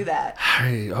episode. should do that.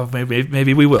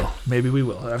 Maybe we will. Maybe we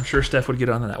will. I'm sure Steph would get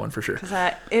on that one for sure.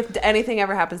 Because if anything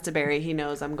ever happens to Barry, he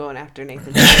knows I'm going after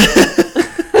Nathan.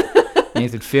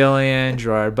 Nathan Fillion,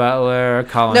 Gerard Butler,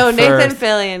 Colin No, Nathan Firth.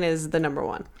 Fillion is the number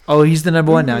one. Oh, he's the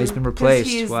number one now. He's been 'Cause replaced.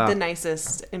 He's Wow. the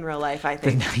nicest in real life, I The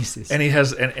think. nicest. And he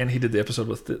has and he did the episode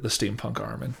with the steampunk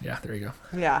arm, and yeah, there you go.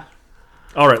 Yeah.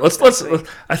 All right, let's.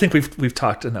 I think we've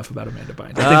talked enough about Amanda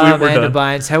Bynes. I think we're Amanda done.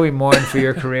 Bynes, how we mourn for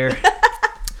your career.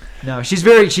 No, she's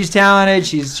talented.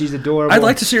 She's adorable. I'd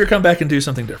like to see her come back and do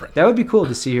something different. That would be cool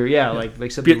to see her. Yeah,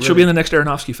 like something. She'll be in the next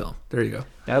Aronofsky film. There you go.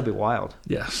 That would be wild.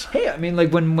 Yes. Hey, I mean,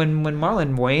 like when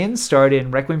Marlon Wayans starred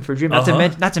in Requiem for a Dream,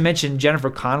 not to mention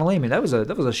Jennifer Connelly. I mean, that was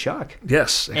a shock.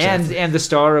 Yes. Exactly. And the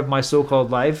star of My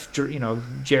So-Called Life,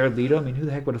 Jared Leto. I mean, who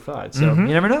the heck would have thought? So you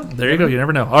never know. There you go. You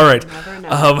never know. All right. Never know.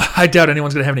 I doubt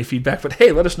anyone's going to have any feedback, but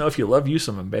hey, let us know if you love you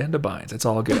some Amanda Bynes. It's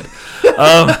all good.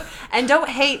 And don't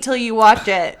hate till you watch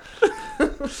it.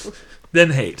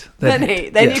 Then hate. Then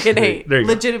hate. Then Yes, you can hate. There you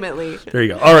go. Legitimately. There you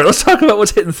go. All right, let's talk about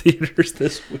what's hitting theaters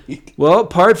this week. Well,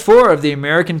 part 4 of the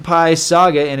American Pie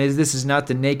saga, and this is not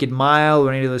the Naked Mile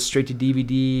or any of those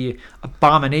straight-to-DVD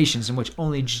abominations in which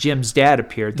only Jim's dad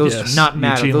appeared. Those Yes, do not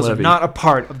matter. Eugene Those Levy. are not a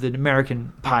part of the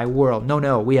American Pie world.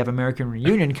 No. We have American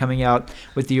Reunion coming out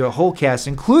with the whole cast,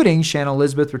 including Shannon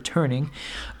Elizabeth returning.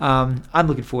 I'm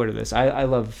looking forward to this. I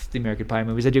love the American Pie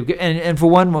movies. I do. And for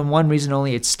one reason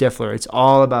only, it's Stifler. It's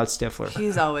all about Stifler.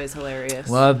 He's always hilarious.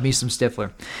 Love me some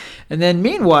Stifler. And then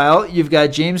meanwhile, you've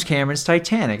got James Cameron's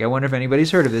Titanic. I wonder if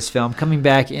anybody's heard of this film. Coming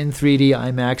back in 3D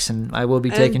IMAX, and I will be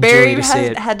taking and Barry Julie to see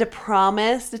it. had to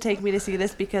promise to take me to see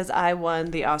this because I won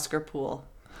the Oscar pool.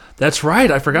 That's right.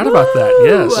 I forgot about that.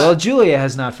 Yes. Well, Julia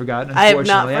has not forgotten, I have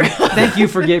not unfortunately. Thank you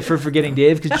for forgetting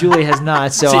Dave, because Julia has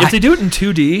not. So See, if they do it in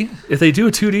 2D, if they do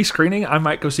a 2D screening, I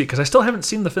might go see it because I still haven't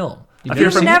seen the film. You've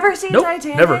never seen nope,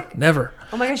 Titanic? Never.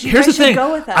 Oh my gosh, you Here's guys the thing. should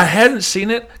go with us. I hadn't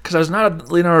seen it because I was not a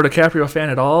Leonardo DiCaprio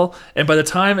fan at all. And by the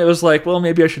time it was like, well,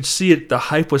 maybe I should see it, the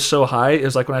hype was so high. It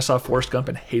was like when I saw Forrest Gump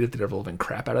and hated the ever-living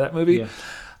crap out of that movie. Yeah.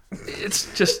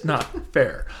 It's just not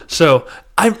fair. So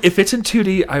if it's in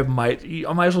 2D, I might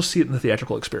as well see it in the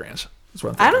theatrical experience. That's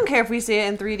what I'm I thinking. don't care if we see it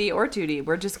in 3D or 2D.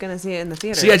 We're just going to see it in the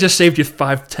theater. See, I just saved you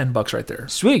 $5-10 right there.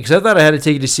 Sweet, because I thought I had to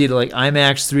take you to see it like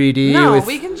IMAX 3D. No, with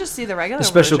we can just see the regular the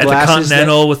special version. At the glasses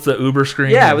Continental with the Uber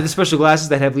screen. Yeah, with the special glasses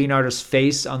that have Leonardo's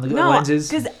face on the No, lenses.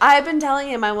 because I've been telling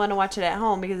him I want to watch it at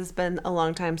home because it's been a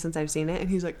long time since I've seen it. And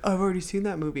he's like, I've already seen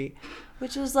that movie.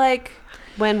 Which was like,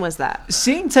 when was that?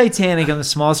 Seeing Titanic on the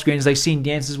small screen is like seeing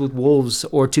Dances with Wolves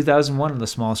or 2001 on the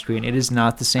small screen. It is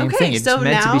not the same Okay, thing. It's so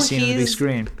meant to now be seen on the big he's-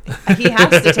 screen. He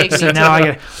has to take me So to now I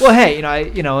it. got. Well,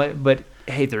 hey, but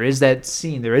hey, there is that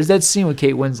scene. There is that scene with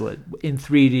Kate Winslet in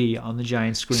 3D on the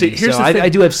giant screen. See, here's so the thing. I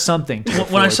do have something. To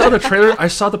look When I forward saw the trailer, I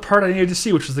saw the part I needed to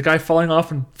see, which was the guy falling off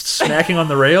and smacking on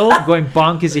the rail. to. Going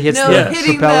bonk as he hits No, the Yes.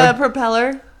 hitting propeller. the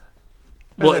propeller.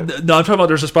 Well, no, I'm talking about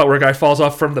there's a spot where a guy falls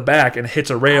off from the back and hits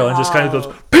a rail and just kind of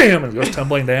goes bam and goes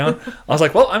tumbling down. I was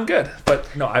like, well, I'm good.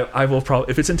 But no, I will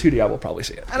probably, if it's in 2D, I will probably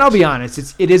see it. And I'll be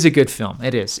honest, it is a good film.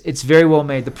 It is. It's very well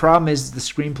made. The problem is the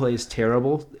screenplay is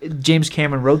terrible. James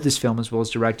Cameron wrote this film as well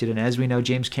as directed, and as we know,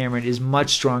 James Cameron is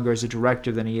much stronger as a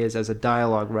director than he is as a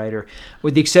dialogue writer.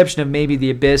 With the exception of maybe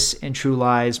The Abyss and True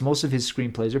Lies, most of his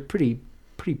screenplays are pretty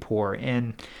poor.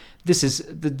 And this is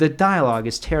the dialogue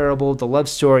is terrible. The love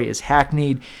story is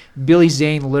hackneyed. Billy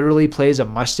Zane literally plays a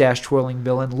mustache twirling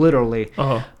villain, literally.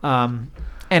 Uh-huh.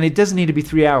 And it doesn't need to be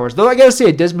 3 hours. Though I gotta say,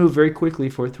 it does move very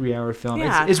quickly for a 3-hour film.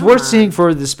 Yeah, It's come worth on. seeing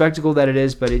for the spectacle that it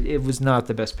is, but it was not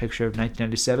the best picture of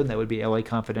 1997. That would be LA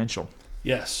Confidential.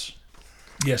 Yes.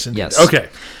 Yes, indeed. Yes. Okay.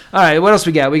 All right, what else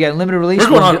we got? We got limited release. We're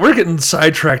going on. We're getting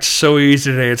sidetracked so easy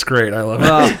today. It's great. I love it.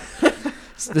 Well,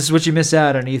 this is what you miss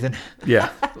out on, Ethan.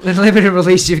 Yeah. In limited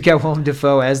release, you've got Willem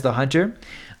Dafoe as the Hunter.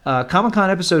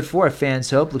 Comic-Con Episode 4 at Fans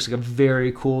Hope looks like a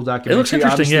very cool documentary. It looks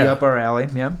interesting, Obviously yeah. up our alley,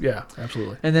 yeah. Yeah,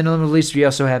 absolutely. And then in limited release, we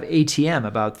also have ATM,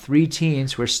 about 3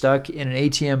 teens who are stuck in an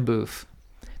ATM booth.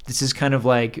 This is kind of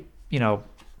like,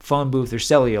 phone booth or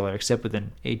cellular, except with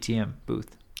an ATM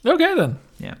booth. Okay, then.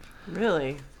 Yeah.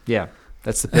 Really? Yeah,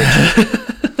 that's the picture.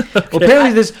 Well,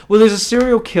 apparently there's a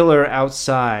serial killer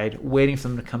outside waiting for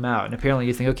them to come out. And apparently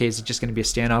you think, okay, is it just going to be a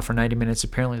standoff for 90 minutes?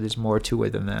 Apparently there's more to it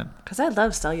than that. Because I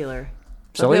love cellular.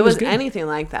 So Cellular if it was was good. anything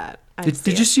like that, I'd Did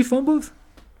see you it. see Phone Booth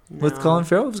with No. Colin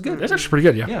Farrell? It was good. That's actually pretty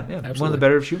good, yeah. Yeah, Absolutely. one of the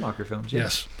better Schumacher films. Yeah.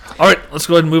 Yes. All right, let's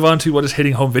go ahead and move on to what is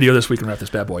hitting home video this week and wrap this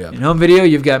bad boy up. In home video,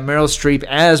 you've got Meryl Streep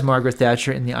as Margaret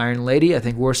Thatcher in The Iron Lady. I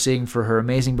think worth seeing for her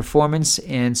amazing performance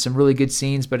and some really good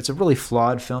scenes, but it's a really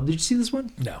flawed film. Did you see this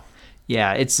one? No.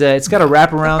 Yeah, it's got a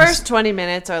wraparound. First 20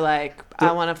 minutes are like,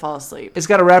 I want to fall asleep. It's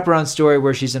got a wraparound story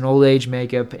where she's in old age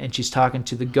makeup and she's talking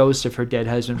to the ghost of her dead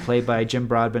husband, played by Jim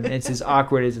Broadbent. And it's as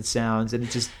awkward as it sounds, and it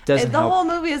just doesn't The help. whole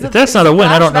movie is If that's not a win,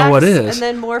 I don't know what flashbacks is. And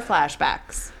then more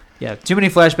flashbacks. Yeah, too many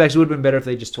flashbacks. It would have been better if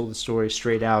they just told the story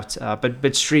straight out. But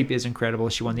Streep is incredible.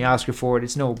 She won the Oscar for it.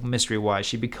 It's no mystery why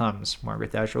she becomes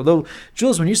Margaret Thatcher. Although,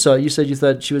 Jules, when you saw it, you said you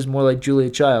thought she was more like Julia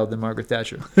Child than Margaret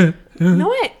Thatcher. No,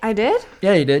 wait, I did?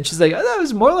 Yeah, you did. She's like, I thought it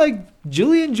was more like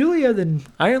Julie and Julia, then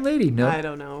Iron Lady. No. I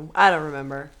don't know. I don't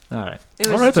remember. All right. It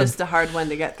All was right, then. just a hard one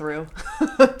to get through.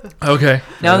 Okay.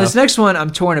 Now, Fair this enough. next one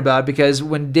I'm torn about because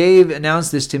when Dave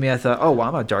announced this to me, I thought, oh, well,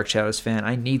 I'm a Dark Shadows fan.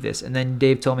 I need this. And then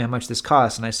Dave told me how much this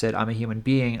costs, and I said, I'm a human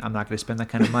being. I'm not going to spend that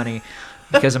kind of money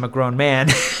because I'm a grown man.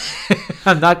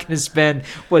 I'm not going to spend,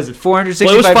 what is it, $465?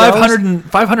 Well, it was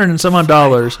 $500 and some odd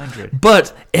dollars. 500.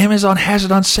 But Amazon has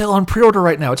it on sale on pre-order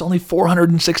right now. It's only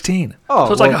 $416. Oh,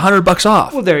 so it's like well- $100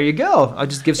 off. Well, there you go. I'll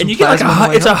just give some And you get like plasma on the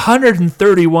way it's a home.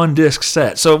 131 disc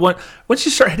set. So once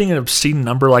you start hitting an obscene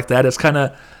number like that, it's maybe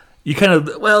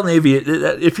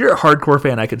if you're a hardcore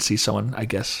fan, I could see someone, I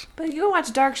guess. But you can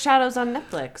watch Dark Shadows on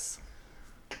Netflix.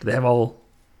 Do they have all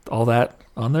that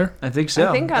on there? I think so.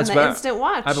 I think on That's the what Instant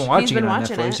Watch. I've been watching He's been it on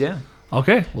watching Netflix, it. yeah.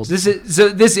 Okay. Well, This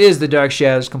is the Dark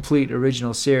Shadows complete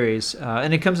original series,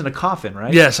 and it comes in a coffin,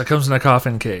 right? yes, it comes in a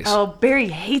coffin case. Oh, Barry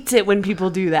hates it when people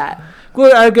do that.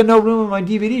 Well, I've got no room on my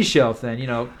DVD shelf then,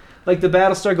 like the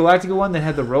Battlestar Galactica one that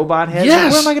had the robot head.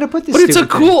 Yes. Where am I going to put this? But it's a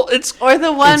stupid thing? cool. It's Or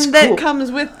the one It's that cool.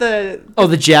 comes with the... Oh,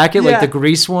 the jacket, like Yeah. the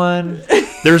grease one,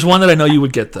 there's one that I know you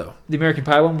would get though. the American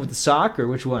Pie one with the sock, or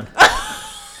which one?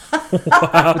 With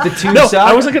the two No, sock?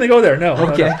 I wasn't going to go there. No.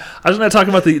 Okay. No. I was going to talk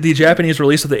about the Japanese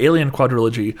release of the Alien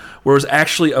quadrilogy, where it was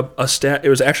actually it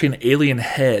was actually an alien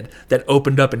head that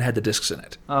opened up and had the discs in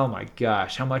it. Oh my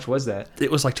gosh, how much was that?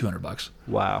 It was like $200.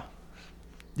 Wow.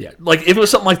 Yeah, like if it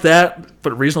was something like that,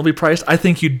 but reasonably priced, I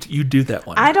think you'd do that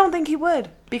one. I don't think he would,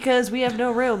 because we have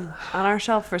no room on our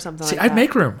shelf for something See, like I'd that.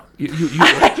 make room.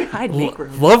 I'd make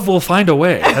room. Love will find a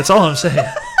way. That's all I'm saying.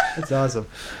 That's awesome.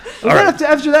 All Well, then right.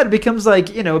 after that, it becomes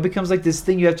like this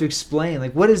thing you have to explain.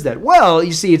 Like, what is that? Well,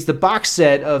 you see, it's the box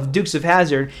set of Dukes of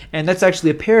Hazzard, and that's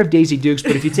actually a pair of Daisy Dukes.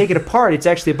 But if you take it apart, it's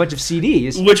actually a bunch of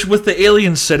CDs. Which with the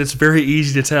Alien set, it's very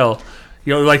easy to tell.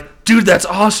 Like, dude, that's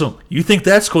awesome. You think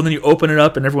that's cool, and then you open it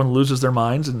up, and everyone loses their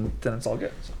minds, and then it's all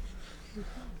good. So.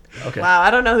 Okay. Wow,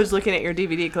 I don't know who's looking at your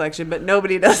DVD collection, but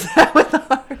nobody does that with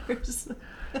ours.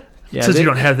 Yeah, Since you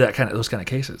don't have those kind of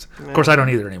cases. Of course, I don't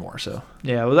either anymore. So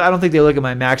Yeah, well, I don't think they look at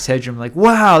my Max Headroom like,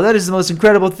 wow, that is the most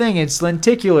incredible thing. It's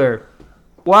lenticular.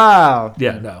 Wow.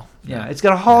 yeah, no. Yeah, it's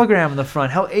got a hologram in the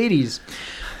front. How 80s.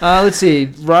 Let's see.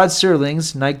 Rod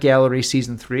Serling's Night Gallery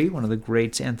Season 3, one of the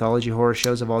great anthology horror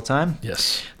shows of all time.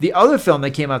 Yes. The other film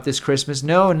that came out this Christmas, I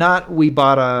almost said We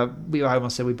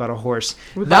Bought a Horse.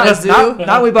 We Bought a Zoo?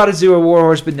 Not We Bought a Zoo or War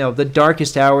Horse, but no, The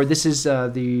Darkest Hour. This is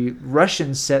the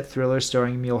Russian set thriller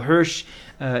starring Emil Hirsch,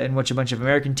 in which a bunch of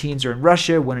American teens are in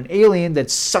Russia when an alien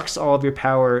that sucks all of your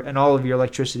power and all of your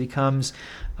electricity comes.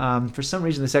 For some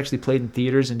reason, this actually played in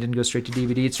theaters and didn't go straight to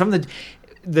DVD. It's from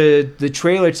the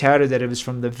trailer touted that it was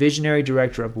from the visionary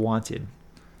director of Wanted.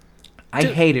 I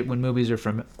hate it when movies are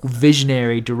from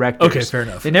visionary directors. Okay, fair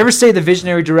enough. They never say the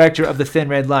visionary director of The Thin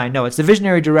Red Line. No, it's the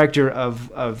visionary director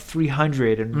of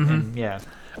 300 and yeah.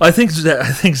 I think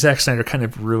Zack Snyder kind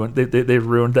of ruined. They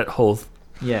ruined that whole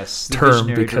Yes, the term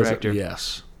visionary because director. of,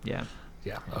 yes. Yeah.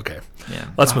 Yeah. Okay. Yeah.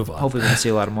 Let's move on. Hopefully, we're going to see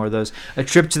a lot more of those. A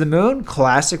Trip to the Moon,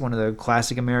 classic, one of the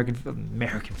classic American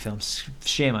films.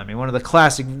 Shame on me. One of the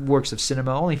classic works of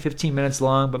cinema. Only 15 minutes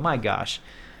long, but my gosh.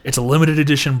 It's a limited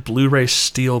edition Blu-ray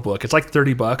steelbook. It's like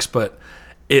 $30, but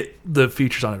the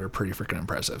features on it are pretty freaking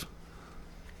impressive.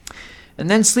 And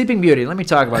then Sleeping Beauty. Let me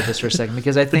talk about this for a second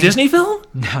because I The think Disney film?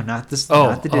 No, not this. Oh,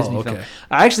 not the Disney okay. film.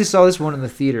 I actually saw this one in the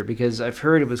theater because I've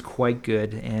heard it was quite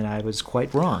good, and I was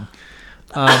quite wrong.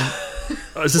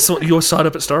 Is this what you saw it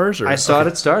up at Stars? Or? I saw it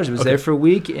Okay. at Stars. It was Okay. there for a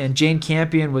week, and Jane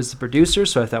Campion was the producer,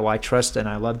 so I thought, well, I trust and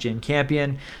I love Jane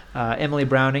Campion. Emily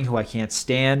Browning, who I can't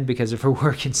stand because of her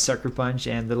work in Sucker Punch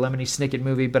and the Lemony Snicket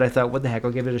movie, but I thought, what the heck,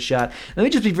 I'll give it a shot. Let me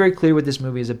just be very clear what this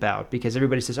movie is about, because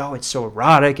everybody says, oh, it's so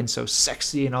erotic and so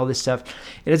sexy and all this stuff.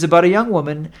 It is about a young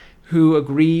woman who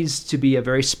agrees to be a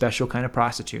very special kind of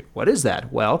prostitute. What is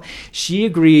that? Well, she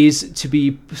agrees to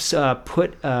be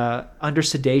put under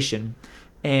sedation,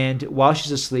 and while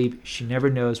she's asleep, she never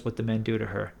knows what the men do to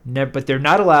her. But they're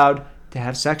not allowed to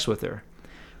have sex with her.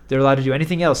 They're allowed to do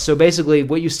anything else. So basically,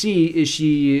 what you see is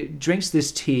she drinks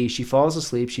this tea, she falls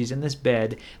asleep, she's in this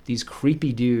bed, these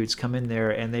creepy dudes come in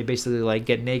there, and they basically like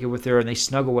get naked with her, and they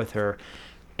snuggle with her.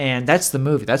 And that's the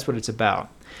movie. That's what it's about.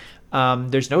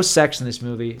 There's no sex in this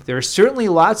movie. There's certainly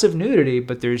lots of nudity,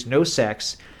 but there's no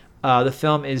sex. The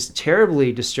film is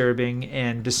terribly disturbing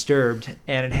and disturbed,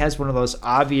 and it has one of those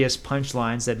obvious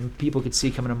punchlines that people could see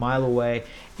coming a mile away.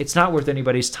 It's not worth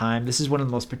anybody's time. This is one of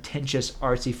the most pretentious,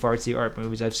 artsy-fartsy art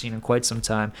movies I've seen in quite some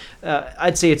time.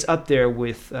 I'd say it's up there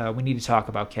with We Need to Talk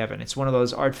About Kevin. It's one of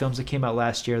those art films that came out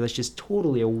last year that's just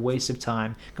totally a waste of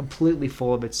time, completely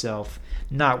full of itself,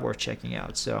 not worth checking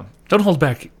out. So Don't hold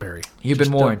back, Barry. You've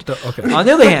been warned. Okay. On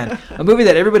the other hand, a movie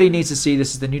that everybody needs to see,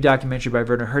 this is the new documentary by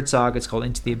Werner Herzog. It's called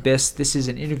Into the Abyss. This is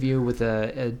an interview with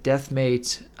a death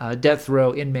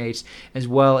row inmate, as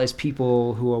well as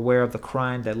people who are aware of the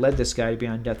crime that led this guy to be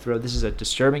on death row. This is a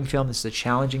disturbing film. This is a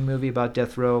challenging movie about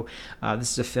death row.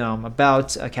 This is a film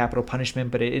about capital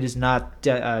punishment, but it is not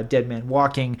Dead Man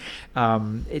Walking.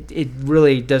 It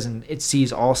really doesn't. It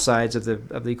sees all sides of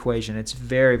the equation. It's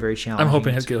very, very challenging. I'm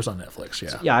hoping it goes on Netflix.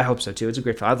 Yeah. Yeah, I hope so too. It's a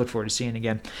great film. I look forward to seeing it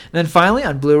again. And then finally,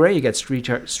 on Blu-ray, you got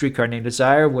Streetcar Named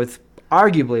Desire with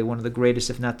arguably one of the greatest,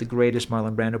 if not the greatest,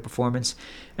 Marlon Brando performance.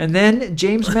 And then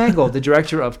James Mangold, the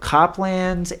director of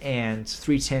Copland and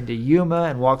 3:10 to Yuma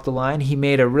and Walk the Line. He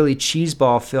made a really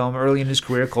cheeseball film early in his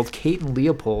career called Kate and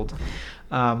Leopold.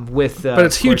 But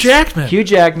it's Hugh Jackman. Hugh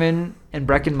Jackman and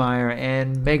Breckin Meyer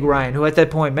and Meg Ryan, who at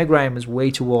that point, Meg Ryan was way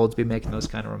too old to be making those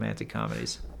kind of romantic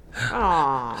comedies.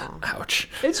 Aww. Ouch.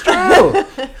 It's true.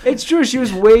 It's true. She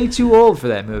was way too old for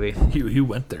that movie. You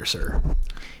went there, sir.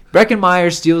 Breckin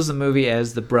Meyer steals the movie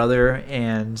as the brother,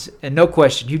 and no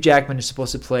question, Hugh Jackman is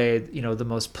supposed to play, the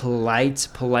most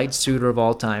polite suitor of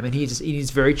all time, and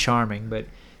he's very charming, but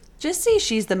Just see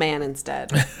She's the Man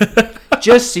instead.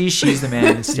 just see She's the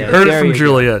Man instead. Heard There it from you go.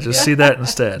 Julia. Just see that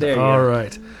instead. There you All go.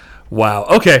 right. Wow.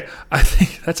 Okay. I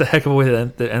think that's a heck of a way to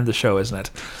end the show, isn't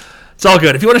it? It's all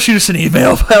good. If you want to shoot us an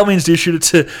email, by all means do shoot it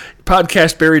to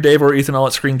podcast Barry, Dave, or Ethan all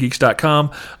at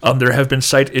screengeeks.com. There have been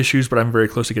site issues, but I'm very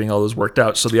close to getting all those worked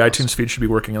out. So the iTunes feed should be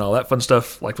working and all that fun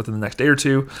stuff, like within the next day or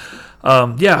two.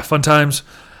 Yeah, fun times.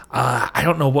 I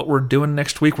don't know what we're doing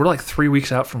next week. We're like 3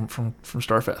 weeks out from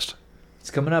Starfest.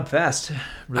 It's coming up fast. It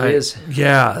really is.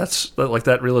 Yeah, that's like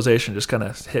that realization just kind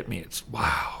of hit me. It's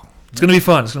wow. It's going to be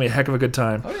fun. It's going to be a heck of a good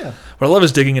time. Oh, yeah. What I love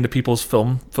is digging into people's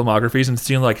filmographies and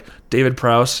seeing like David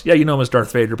Prowse. Yeah, you know him as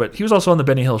Darth Vader, but he was also on the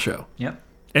Benny Hill Show. Yep.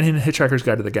 And in Hitchhiker's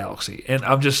Guide to the Galaxy. And I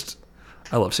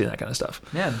love seeing that kind of stuff.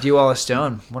 Yeah, Dee Wallace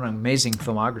Stone. What an amazing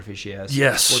filmography she has.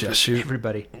 Yes, Worked yes. with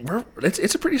everybody.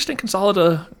 It's a pretty stinking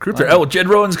solid group there. Oh, Jed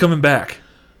Rowan's coming back.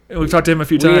 We've talked to him a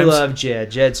few times. We love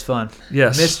Jed. Jed's fun.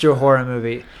 Yes. Mr. Horror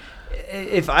Movie.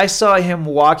 If I saw him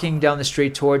walking down the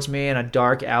street towards me in a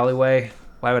dark alleyway,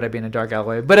 why would I be in a dark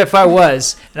alleyway? But if I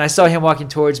was, and I saw him walking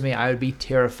towards me, I would be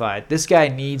terrified. This guy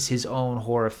needs his own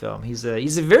horror film. He's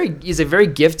a very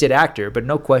gifted actor, but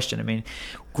no question. I mean,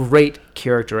 great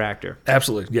character actor.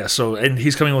 Absolutely, yes. So, and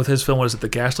he's coming with his film. What is it? The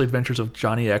Ghastly Adventures of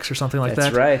Johnny X or something like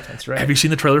that? That's right. Have you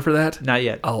seen the trailer for that? Not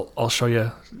yet. I'll show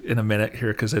you in a minute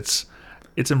here because it's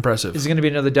impressive. Is it going to be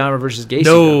another Dahmer versus Gacy?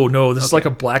 No. This is like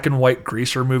a black and white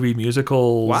greaser movie,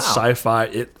 musical, Wow. sci-fi.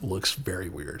 It looks very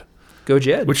weird. Go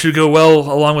Jed. Which should go well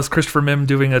along with Christopher Mim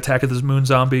doing Attack of the Moon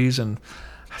Zombies, and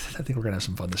I think we're going to have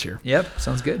some fun this year. Yep,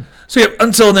 sounds good. So, yeah,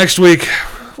 until next week,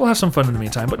 we'll have some fun in the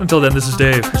meantime. But until then, this is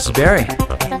Dave. This is Barry.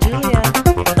 And Julia.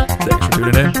 Thanks for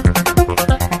tuning in.